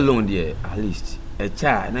no say loan there at least a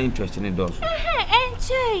cha na interest in those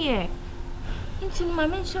enche ye inti ma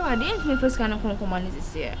mention ade me first kana konkoma ni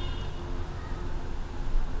sisi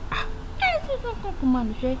konkoma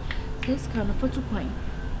she first kana fotu kwan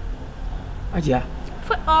aja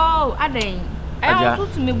oh aden I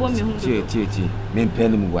want to me bo me hu ti me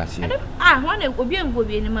pen mu wase wana obi engo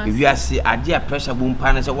bi ni ma wi ase ade a pressure bo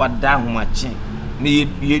mpa na se wada homache ne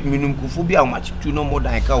ye minum kufu bi a homache tu no more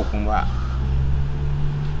than ka okunwa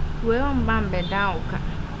we on bambe down ka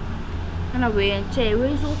And away and chair,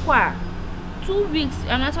 we so far 2 weeks,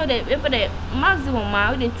 and I saw the maximum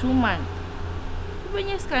out the 2 months. When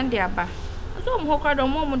you scan the abba, so I'm hawker the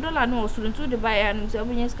moment dollar no soon to the buyer and himself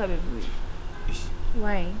when you scan.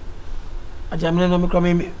 Why? A German no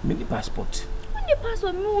me passport. When the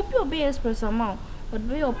passport, me will be obey express amount, but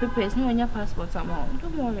be your papers, no your passport amount.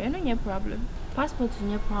 Don't worry, no your problem. Passport is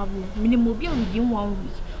your problem. Minimum be within 1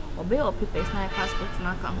 week. Obey your papers, na passport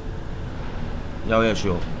na come. Yeah,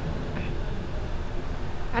 sure.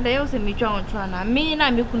 And I also me try on try me na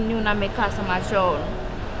me kun new na me ka sama show.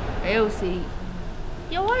 I also say,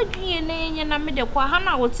 you why DNA na me de kwa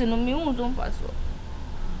hana wote no me hu zo mpaso.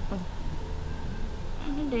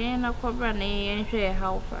 De na kobra na ye hwe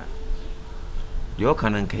how far. You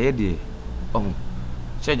can nke de. Oh.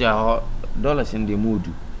 Cheja dollars in the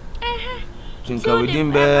mood. Chinka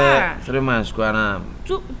within be 3 months kwa na.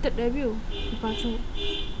 2 debut. Pacho.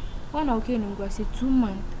 One okay no go say 2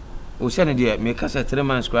 months. O se ne de me ka say 3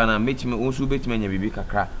 months kwa na metime onsu betime nya bibi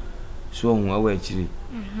kakra. So hu awa chiri.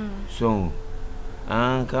 So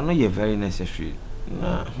can no ye very necessary.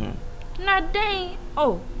 Na den.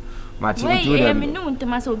 Oh. Martin do that. Me no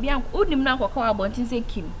ntama so obi an onim na akwa abontin say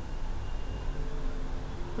kim.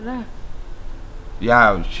 Bra.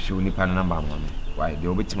 Yeah, she will need pan number one. Why the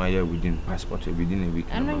obitima here within passport within a week.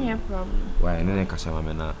 I know your problem. Why no kasama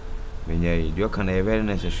me na me nya you can very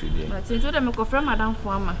necessary there. But since that me ko friend madam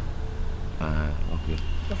Fuama. Okay.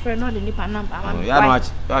 The friend no the nipa number. Yeah, no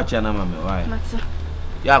watch your number me why?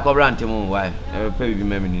 Yeah, ko brand mo why? E pay bi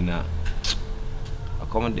me ni na.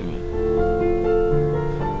 Accommodate me.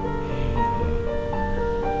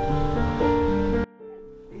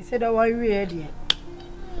 He said that why we ready.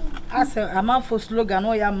 I said a man for slogan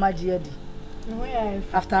no ya maji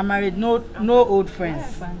after I married no old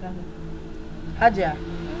friends. Haja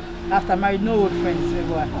after married no old friends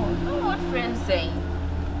no old friends saying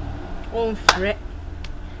on friend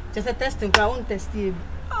just a testing I won't test you.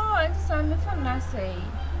 Oh it's some fun I say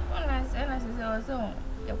when I say so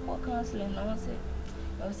the counseling no say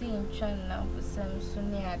I was saying trying now for some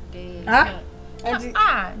Sonia day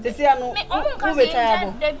they say no who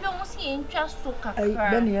retire they be almost in just so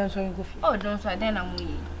kakra ben you sorry go oh don't so then I'm we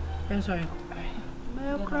ben sorry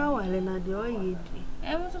my cry wale na de oyi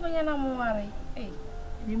e mo so banya na mo ware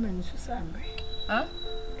ni man so sambre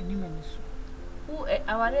ni man so who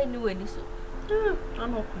aware ni we ni so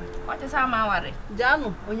ano what is am aware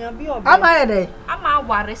jano onya bi obi am ayede am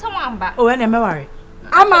aware someone ba oh ene me ware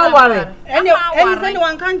am aware ene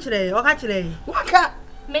wan kan kire o ka kire waka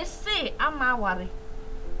me say am aware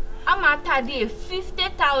am atade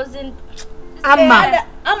 50,000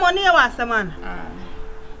 am oni e wa saman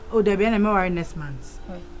oh there be ene me ware next month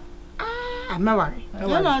am aware you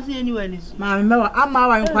know see anywhere this ma me ware am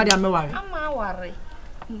aware nkwade am aware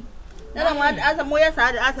na mo asa mo ya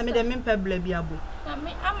sa asa me de me pebble bi abo na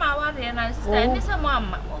me am aware na sister ni se mo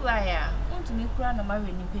amma mo ba ya untumi kura na ma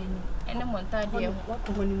we ni peni ene mo ntade e what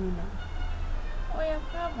ko ni mu na oh ya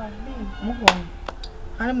cover mo ko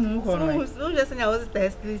ani mo ko no so just say I was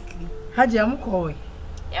testlessly haji am ko we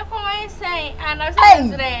ya ko I say and I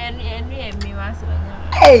say enu me wan so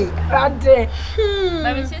hey rade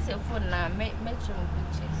but me say phone na me show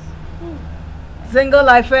pictures single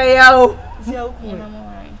life ya o si o ku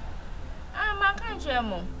ma kan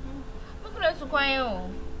jemo mo kula su kwan yo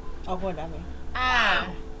ogoda me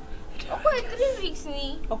oko 3 weeks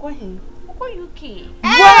ni oko hin oko UK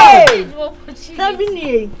hey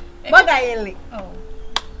 7 Burger yele. Oh.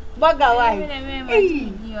 Burger wife.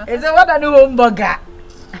 Is it what I do home burger?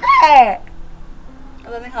 Hey. I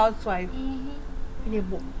don't know housewife. Ni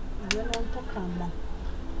bo. You know talk am.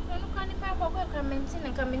 No kan ni pa ko ka maintain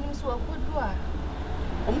and ka menim so akodu a.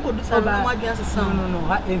 Omukodu sa no ma dwan sesa. No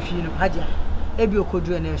ha emfi no haja. Ebi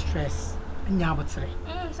okodu na stress. Nya abotre.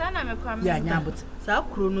 Sa na me kwa me. Ya nya abotre. Sa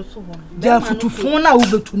kuro no so ho. Ja futufon na wo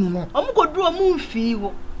betunu no. Omukodu omu mfi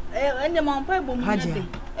wo. Ende ma mpa ebo mu nyade.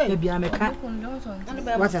 Ebi ameka.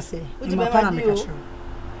 What I say? Ma pa na meka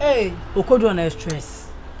sure. Okodu na stress.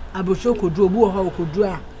 Abosho okodu obu ho okodu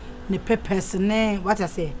a ne peppers ne what I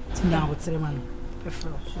say? Tinya abotre ma no. Prefer.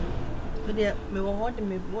 Me wo de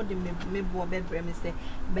me bo bebre me say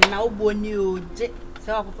be na obo ni o je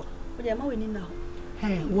se wa ko o de ma we ni na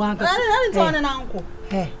wa ka se na na nko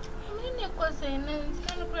ni ko se na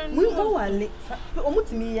scan brand mu o wale o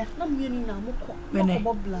mutimi ya na mu ni na mo ko ko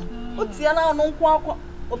boblan o ti ya na no nko akọ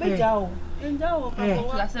obeja o enja o ka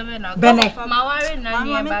ko la se be na ma ware na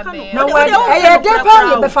ni e ba be na wa e de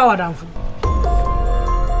pa ye be fa wadanfo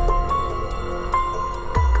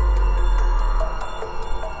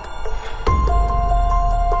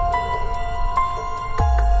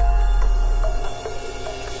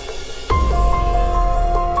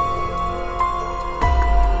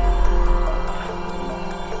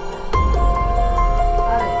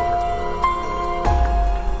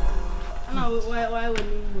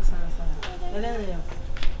Elele.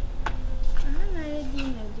 Ana ye di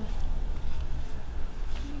na do.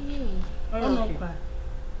 Oh no kwa.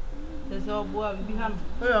 There's all boy be ham.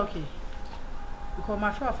 Oh okay. Because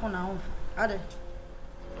my phone now. Ade.